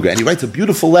Shlomo Kluger, and he writes a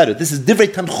beautiful letter. This is Divrei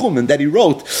Tanchumen that he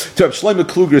wrote to Rabbi Shlomo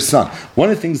Kluger's son. One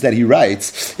of the things that he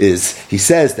writes is, he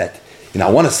says that, I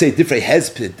want to say Divrei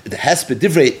Hesped,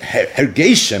 Divrei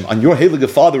Hergeshem on your Heilige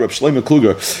Father, Rabbi Shlomo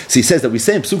Kluger. So he says that we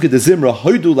say in Psukei de Zimra,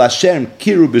 Hoidu Lashem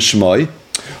Kiru B'Shmoi,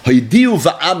 so he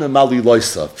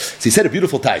said a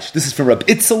beautiful taish. This is from Rabbi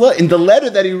Itzela in the letter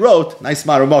that he wrote, nice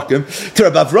Maramakim, to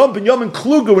Rabbi Avram Binyamin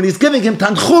Kluger when he's giving him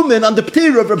Tanchumen on the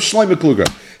P'tira of Rabbi Shlomo Kluger.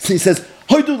 So he says,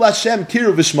 Hoidu Lashem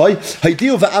Kiru V'Shmoi,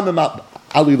 Haidiu V'amim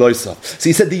Ali Loisav. So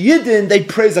he said the Yidden, they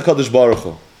praise HaKadosh Baruch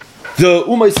Hu. The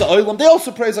Umay Sa'olam, they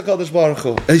also praise HaKadosh Baruch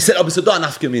Hu. And he said, Abu Sadah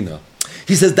Nafkamina.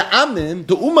 He says, the Amim,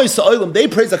 the Umay Sa'olam, they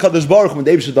praise HaKadosh Baruch Hu when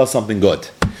David does something good.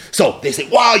 So they say,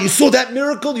 wow, you saw that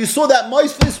miracle? You saw that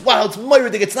mice? Wow, it's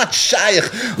myridic, it's not shaykh.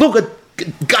 Look what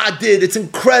God did, it's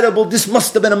incredible. This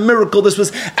must have been a miracle. This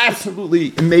was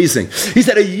absolutely amazing. He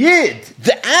said, a Yid,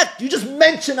 the act, you just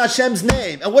mention Hashem's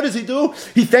name. And what does he do?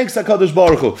 He thanks HaKadosh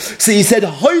Baruch Hu. So he said,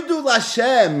 Hoidu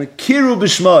Lashem, Kiru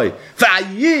B'Shmoi. For a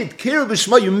Yid, Kiru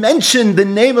B'Shmoi, you mention the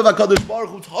name of HaKadosh Baruch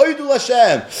Hu. It's Hoidu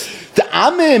Lashem. The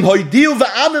Amim, Hoidiu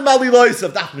V'Amim Ali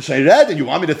Loisav. That's what I read, and you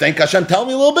want me to thank Hashem? Tell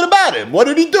me a little bit about him. What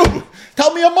did he do?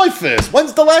 Tell me on my fist.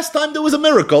 When's the last time there was a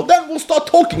miracle? Then we'll start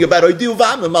talking about Hoidiu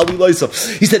V'Amim Ali Loisav.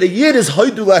 He said, a Yid is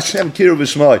Hoidu Lashem Kiru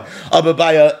V'Shmoi.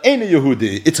 Ababaya Eina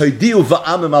Yehudi. It's Hoidiu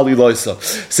V'Amim Ali Loisav.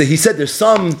 So he said there's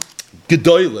some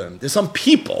Gedolim, there's some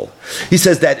people. He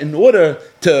says that in order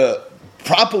to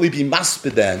properly be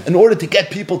maspiden, in order to get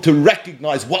people to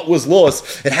recognize what was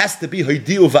lost, it has to be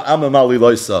Hoidiu V'Amim Ali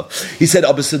Loisav. He said,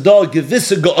 Abba Sadar,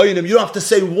 Gevissa Ga'oinim, you don't have to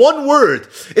say one word.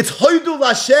 It's Hoidu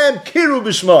Lashem Kiru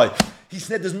B'Shmoi. He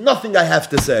said, there's nothing I have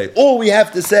to say. All we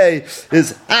have to say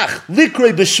is,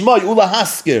 Likrei B'Shmoi Ula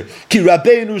Hasker, Ki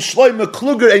Rabbeinu Shlomo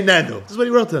Kluger Einenu. This is what he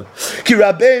wrote to him. Ki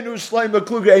Rabbeinu Shlomo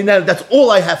Kluger Einenu. That's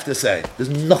all I have to say. There's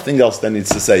nothing else that needs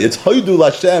to say. It's Hoidu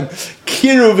Lashem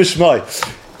Kiru B'Shmoi.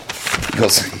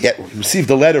 Because he received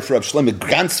a letter from Shlomo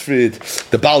Gansfried,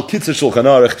 the Baal Kitzur Shulchan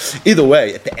Aruch. Either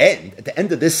way, at the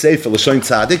end of this Sefer L'Shoin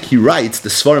Tzadik, he writes the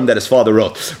Svarim that his father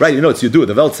wrote. Right, it's Yudu.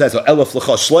 The Welt says, Elef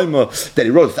L'cha Shlomo, that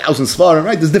he wrote 1,000 Svarim.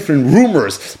 Right, there's different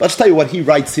rumors. But I'll just tell you what he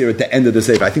writes here at the end of the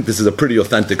Sefer. I think this is a pretty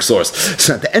authentic source.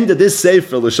 So at the end of this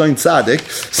Sefer L'Shoin Tzadik,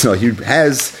 so he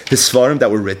has his Svarim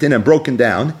that were written and broken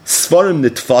down. Svarim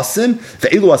Nitfasim,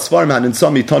 Ve'ilu HaSvarim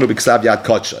HaNitzam Itanu B'Ksav Yad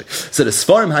Kodshay. So the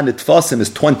Svarim HaNitfasim is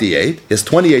 28. 28. There's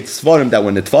 28 Svarim that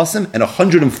were Nitvasim and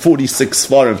 146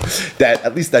 Svarim that,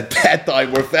 at least at that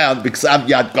time, were found B'Ksav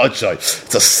Yad Godshay.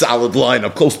 It's a solid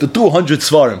lineup, close to 200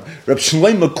 Svarim. Reb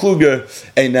Shlomo Kluger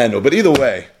Einenu. But either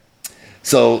way,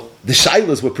 so the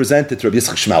Shailas were presented to Reb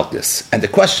Yitzchak Shmalkis. And the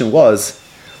question was,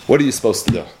 what are you supposed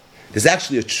to do? There's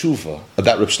actually a tshuva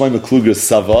about Reb Shlomo Kluger's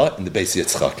Sava in the Beis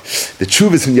Yitzchak. The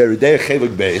tshuva is in Yeridei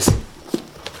Chelik Beis,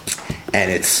 and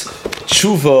it's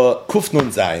tshuva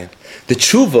Kufnun Zayin. The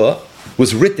tshuva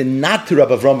was written not to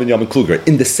Rabbi Avram ben Yamin Kluger.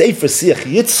 In the Sefer Siach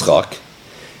Yitzchak,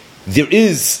 there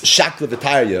is Shakla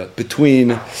V'Tarya between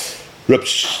Rabbi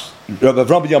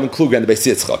Avram ben Yamin Kluger and the Beis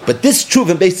Yitzchak. But this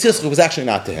tshuva in Beis Yitzchak was actually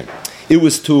not to him. It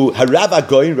was to Harav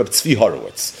Agoyin Reb Tzvi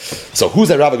Horowitz. So who's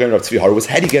Harav Agoyin Reb Tzvi Horowitz?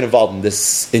 How did he get involved in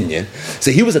this Inyan?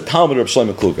 So he was a Talmud of Reb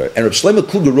Shlomo Kluger. And Reb Shlomo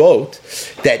Kluger wrote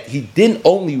that he didn't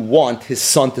only want his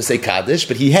son to say Kaddish,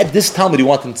 but he had this Talmud, he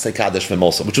wanted him to say Kaddish for him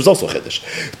also, which was also Chiddush.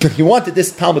 But he wanted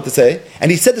this Talmud to say,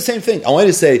 and he said the same thing. I want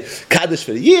to say Kaddish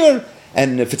for a year,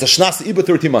 and if it's a Shnasa Ibur,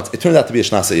 13 months. It turned out to be a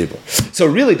Shnasa Ibur. So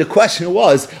really the question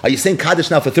was, are you saying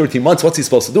Kaddish now for 13 months? What's he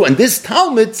supposed to do? And this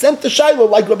Talmud sent the Shiloh,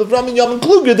 like Rabbi Avram ben Yamin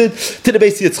Kluger did, to the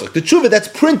Beis Yitzchak. The tshuva that's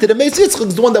printed in Beis Yitzchak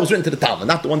is the one that was written to the Talmud,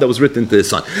 not the one that was written to his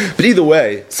son. But either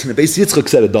way, so the Beis Yitzchak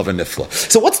said a Dover Nifla.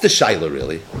 So what's the Shiloh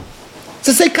really?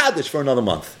 So say Kaddish for another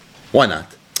month. Why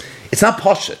not? It's not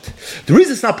Pashut. The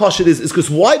reason it's not Pashut is because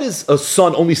why does a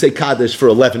son only say Kaddish for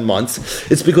 11 months?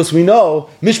 It's because we know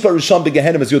Mishpar Rishon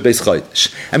B'Gehenim is Yud Beis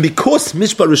Chodesh. And because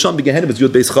Mishpar Rishon B'Gehenim is Yud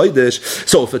Beis Chodesh,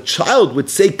 so if a child would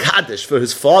say Kaddish for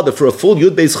his father for a full Yud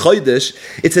Beis Chodesh,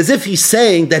 it's as if he's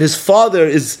saying that his father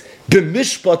is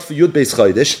B'Mishpat for Yud Beis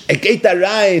Chodesh, and Geit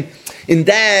Arayin in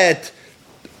that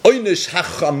Oynish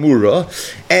HaChamura,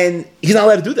 and he's not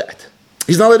allowed to do that.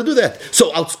 He's not allowed to do that.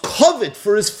 So I'll covet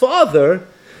for his father.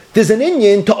 There's an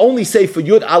Inyan to only say for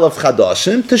Yud Aleph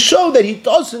Chadashim to show that he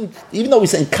doesn't, even though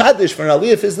he's saying Kaddish for an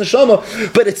Aliyah for his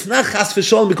Neshama, but it's not Chas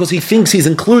V'Sholom because he thinks he's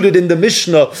included in the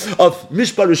Mishnah of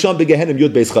Mishpar Rishon B'Gehenim Yud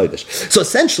Beis Chodesh. So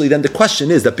essentially then the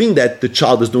question is that being that the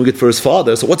child is doing it for his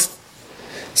father, so what's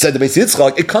said the Beis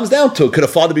Yitzchak, it comes down to, could a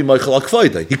father be Moichel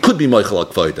HaKvoidai? He could be Moichel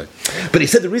HaKvoidai. But he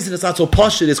said the reason it's not so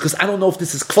pashut is because I don't know if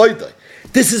this is Kvoidai.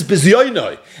 This is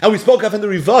Bizyoinai. And we spoke of in the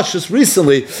Rivash just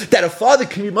recently that a father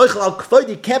can be Moichel HaKvoidai,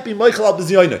 he can't be Moichel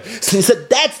HaBizyoinai. So he said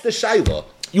that's the Shaila.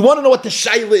 You want to know what the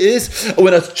Shaila is?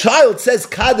 When a child says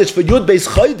Kaddish for Yud Beis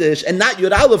Chodesh and not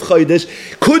Yud Aleph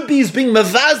Chodesh, could be he's being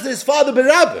Mavaz his father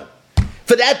B'Rabbim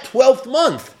for that 12th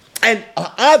month. And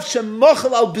Av Shem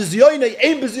Mochel al Bizyoinei,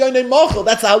 Ein Bizyoinei Mochel.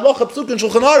 That's a halacha psuk in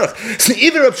Shulchan Aruch. So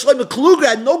even Reb Shlomo Kluger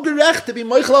had no gerech to be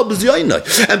Mochel al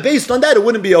Bizyoinei, and based on that, it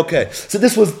wouldn't be okay. So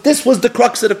this was the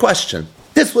crux of the question.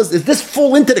 Is this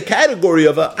fall into the category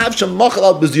of a Av Shem Mochel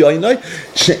al Bizyoinei,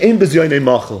 She'ein Bizyoinei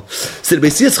Mochel? So the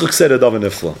Beis Yitzchak said a Davar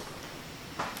Nifla.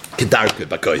 Kedarke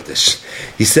B'Kodesh.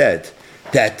 He said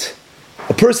that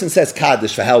a person says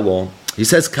Kaddish for how long? He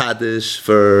says Kaddish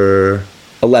for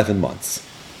 11 months.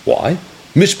 Why?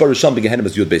 Mishpar Rishon B'Gehenim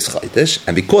is Yud Beis Chodesh,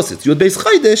 and because it's Yud Beis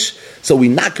Chodesh, so we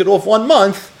knock it off 1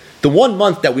 month. The 1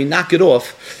 month that we knock it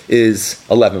off is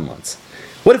 11 months.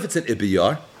 What if it's an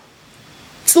Ibiyar?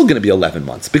 It's still going to be 11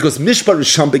 months, because Mishpar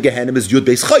Rishon B'Gehenim is Yud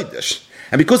Beis Chodesh.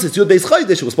 And because it's Yud Beis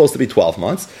Chodesh, it was supposed to be 12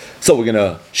 months, so we're going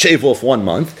to shave off 1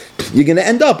 month. You're going to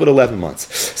end up with 11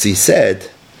 months. So he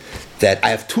said that I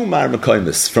have 2 Mar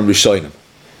Mekoimis from Rishonim,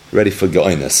 ready for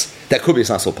Goinis. That could be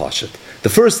not so pashut. The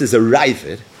first is a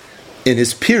Ravid in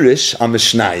his Pirish on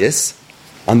Mishnayos,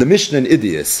 on the Mishnah in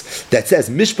Idias, that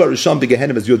says Mishpar Rishon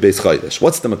B'Gehenim is Yud Beis Chodesh.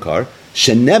 What's the makar?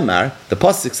 Shenemar, the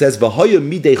pasuk says V'hoya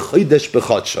midei Chodesh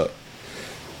b'Chodsho.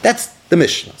 That's the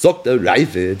Mishnah. Zok the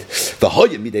Ravid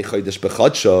V'hoya midei Chodesh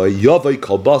b'Chodsho Yavoi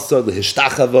kol basar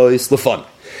lehishtachavois lefon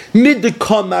midei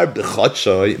kamar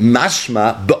b'Chodsho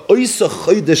mashma b'oisa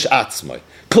Chodesh atzmai.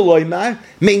 Koloimar,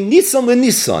 me Nisan le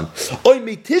Nisan, oy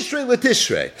me Tishrei le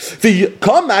Tishrei.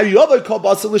 V'kamar yovoy kol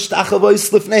basar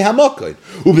l'shtachavois lefnei hamokoid.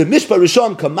 U'b'mishpar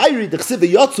Rishon kamayri d'chsiv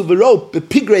v'yatzu v'ro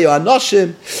b'pigrei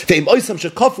ha'anoshim v'im oisam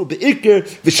shekafru b'ikir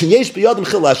v'shenyesh b'yadam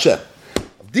chil Hashem.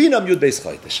 Dinam Yud Beis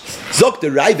Chodesh. Zok the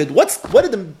Ravid. What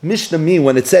did the Mishnah mean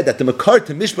when it said that the Makar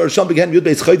to Mishpar Rishon B'Gehenim Yud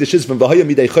Beis Chodesh is from V'hoya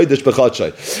midei Chodesh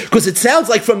b'Chodsho? Because it sounds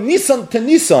like from Nisan to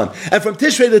Nisan and from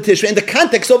Tishrei to Tishrei, and the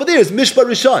context over there is Mishpar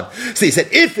Rishon. So he said,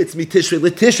 if it's mi Tishrei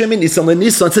le Tishrei, mi Nisan le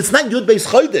Nisan, so it's not Yud Beis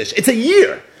Chodesh. It's a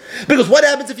year. Because what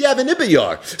happens if you have an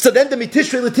Ibiyar? So then the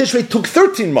Mitishrei L'Tishrei took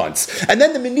 13 months. And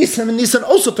then the Nisan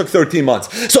also took 13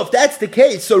 months. So if that's the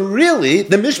case, so really,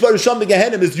 the Mishpar Rishon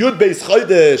B'Gehenim is Yud Beis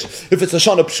Chodesh if it's a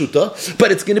Shana Pshuta,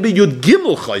 but it's going to be Yud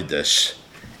Gimel Chodesh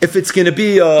if it's going to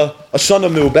be a Shana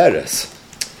Meuberes.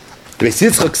 The Beis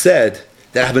Yitzchak said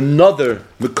that have another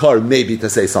makar maybe to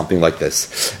say something like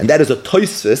this. And that is a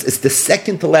Tosfos. It's the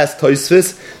second to last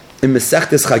Tosfos in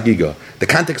Masechtes Chagiga. The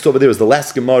context over there is the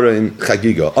last Gemara in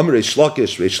Chagiga. Amar Reish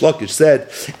Lakish said,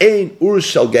 Ein ur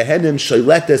shel gehenim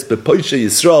shoyletes bepoishe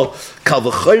Yisrael kal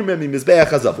v'chomer mi mizbeach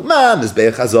hazav.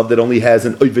 Mizbeach hazav that only has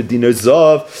an over dinar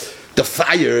zav. The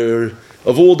fire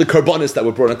of all the karbonis that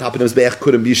were brought on top of the Mizbeach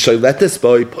couldn't be shoyletes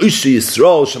by poishe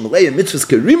Yisrael shemalei mitzvahs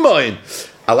kerimayin.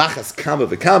 Alachas kama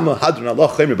v'kama, hadron Allah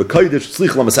chaymer b'kodesh,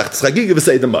 tzlich la Masechtes Chagiga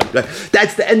v'sei the mud.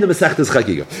 That's the end of Masechtes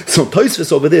Chagiga. So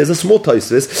Tosfos over there is a small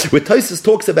Tosfos, where Tosfos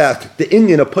talks about the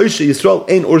Inyan of Poishe Yisrael,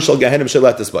 ein ur shel gehenim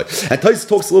shelates by. And Tosfos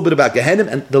talks a little bit about Gehenim,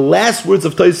 and the last words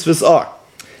of Tosfos are,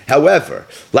 however,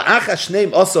 la'achas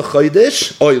shneim asa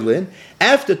chodesh, oilin,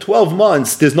 after 12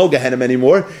 months, there's no Gehenim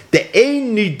anymore. The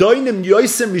ein nidoinim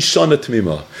yoisem rishana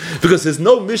tmima. Because there's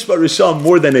no mishpah rishon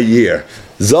more than a year.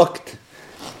 Zokt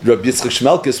Rabbi Yitzchak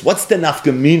Shmelkes, what's the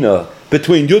nafkamina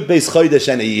between Yud Beis Chodesh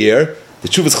and a year? The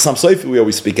Tshuvas Chasam Sofer we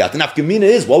always speak out. The nafkamina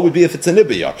is, what would be if it's an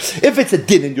Ibiyar? If it's a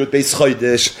din in Yud Beis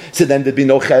Chodesh, so then there'd be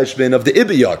no cheshbon of the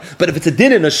Ibiyar. But if it's a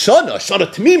din in a Shana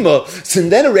Tmima, so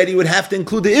then already would have to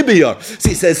include the Ibiyar. So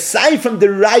he says, sai from the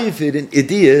Ravid in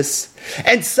Idias,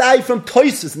 and sai from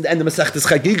Tosfos in the end of Masechtes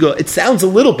Chagiga, it sounds a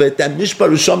little bit that Mishpah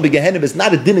Rishon B'Gehenim is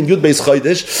not a din in Yud Beis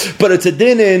Chodesh, but it's a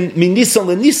din in Minisan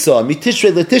LeNisa,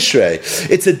 Mitishrei LeTishrei.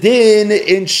 It's a din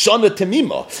in Shana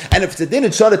Temima. And if it's a din in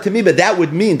Shana Temima, that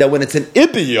would mean that when it's an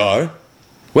Ibiyar,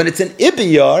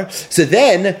 so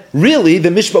then, really, the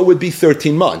mishpah would be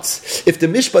 13 months. If the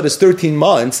mishpah is 13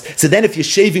 months, so then if you're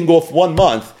shaving off 1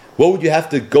 month, what would you have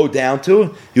to go down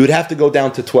to? You would have to go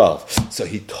down to 12. So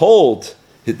he told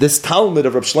this Talmud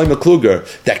of Reb Shlomo Kluger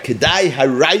that Kedai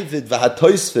Haravid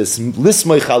v'Hatosfos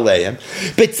Lismoich Aleim,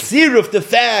 Betzir of the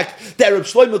fact that Reb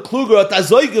Shlomo Kluger at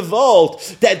Azoy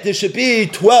Gewalt that there should be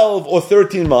 12 or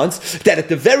 13 months, that at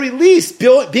the very least,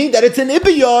 being that it's an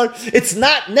Ibiyar, it's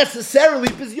not necessarily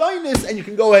Bizyonis, and you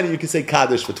can go ahead and you can say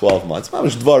Kaddish for 12 months.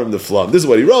 Mamash Dvarim the Flam. This is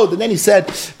what he wrote, and then he said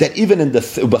that even in the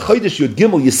B'chodesh Yud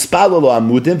Gimel Yispalalo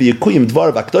Amudim v'Yekuyim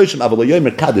Dvar v'Aktoshim Avalo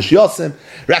Yomer Kaddish Yosem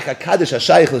Raka Kaddish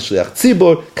Hashayich L'Shliach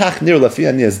Tzibur Kach Nir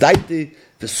Lafia Nias Daiti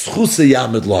V'Schuse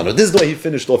Yamid Lano. This is the way he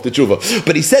finished off the tshuva.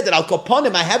 But he said that Al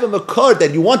Kapanim, I have him a card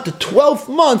that you want the 12th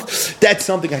month. That's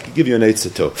something I could give you an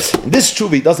eitzah to. In this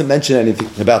tshuva, he doesn't mention anything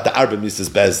about the Arba Mises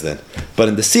Bezdin, but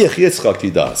in the Siach Yitzchak he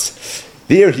does.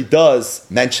 There he does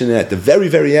mention it at the very,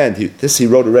 very end. He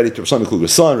wrote already to Rav Shlomo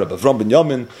Kluger's son, Rabbi Avram Ben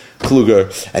Yamin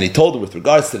Kluger, and he told him with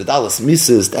regards to the Dalas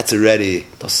Mises, that's already,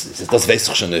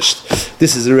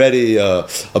 this is already a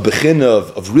begin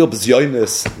of real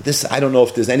bezyonis. This, I don't know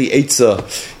if there's any eitzah.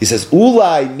 He says,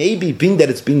 Ulai, maybe being that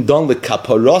it's being done with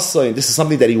kaparasa, and this is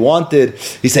something that he wanted.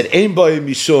 He said, Ein boi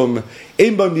mishum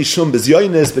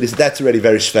bezyonis, but he said, that's already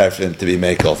very schwer for him to be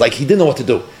makel. Like, he didn't know what to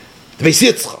do. The Beis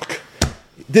Yitzchak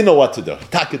didn't know what to do.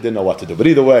 Taka didn't know what to do. But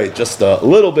either way, just a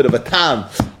little bit of a tam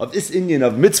of this Indian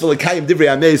of mitzvah l'kayim divrei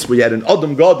ames, where you had an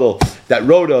Adam Gadol that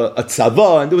wrote a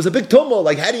tzava, and there was a big tumult.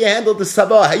 Like, how do you handle this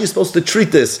tzava? How are you supposed to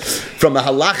treat this from a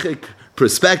halachic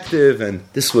perspective? And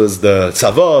this was the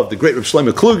tzava of the great Reb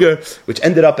Shlomo Kluger, which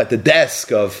ended up at the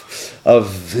desk of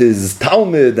his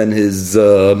Talmud and his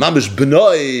mamish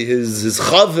benoi, his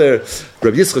chaver,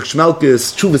 Rabbi Yitzchak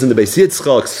Shmelkes, Tshuvas in the Beis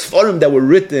Yitzchak, Sforim that were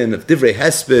written of Divrei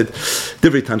Hesped,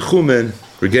 Divrei Tanchumen,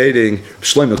 regarding Reb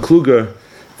Shlomo Kluger,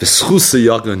 V'schuse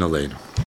Yagan Aleinu.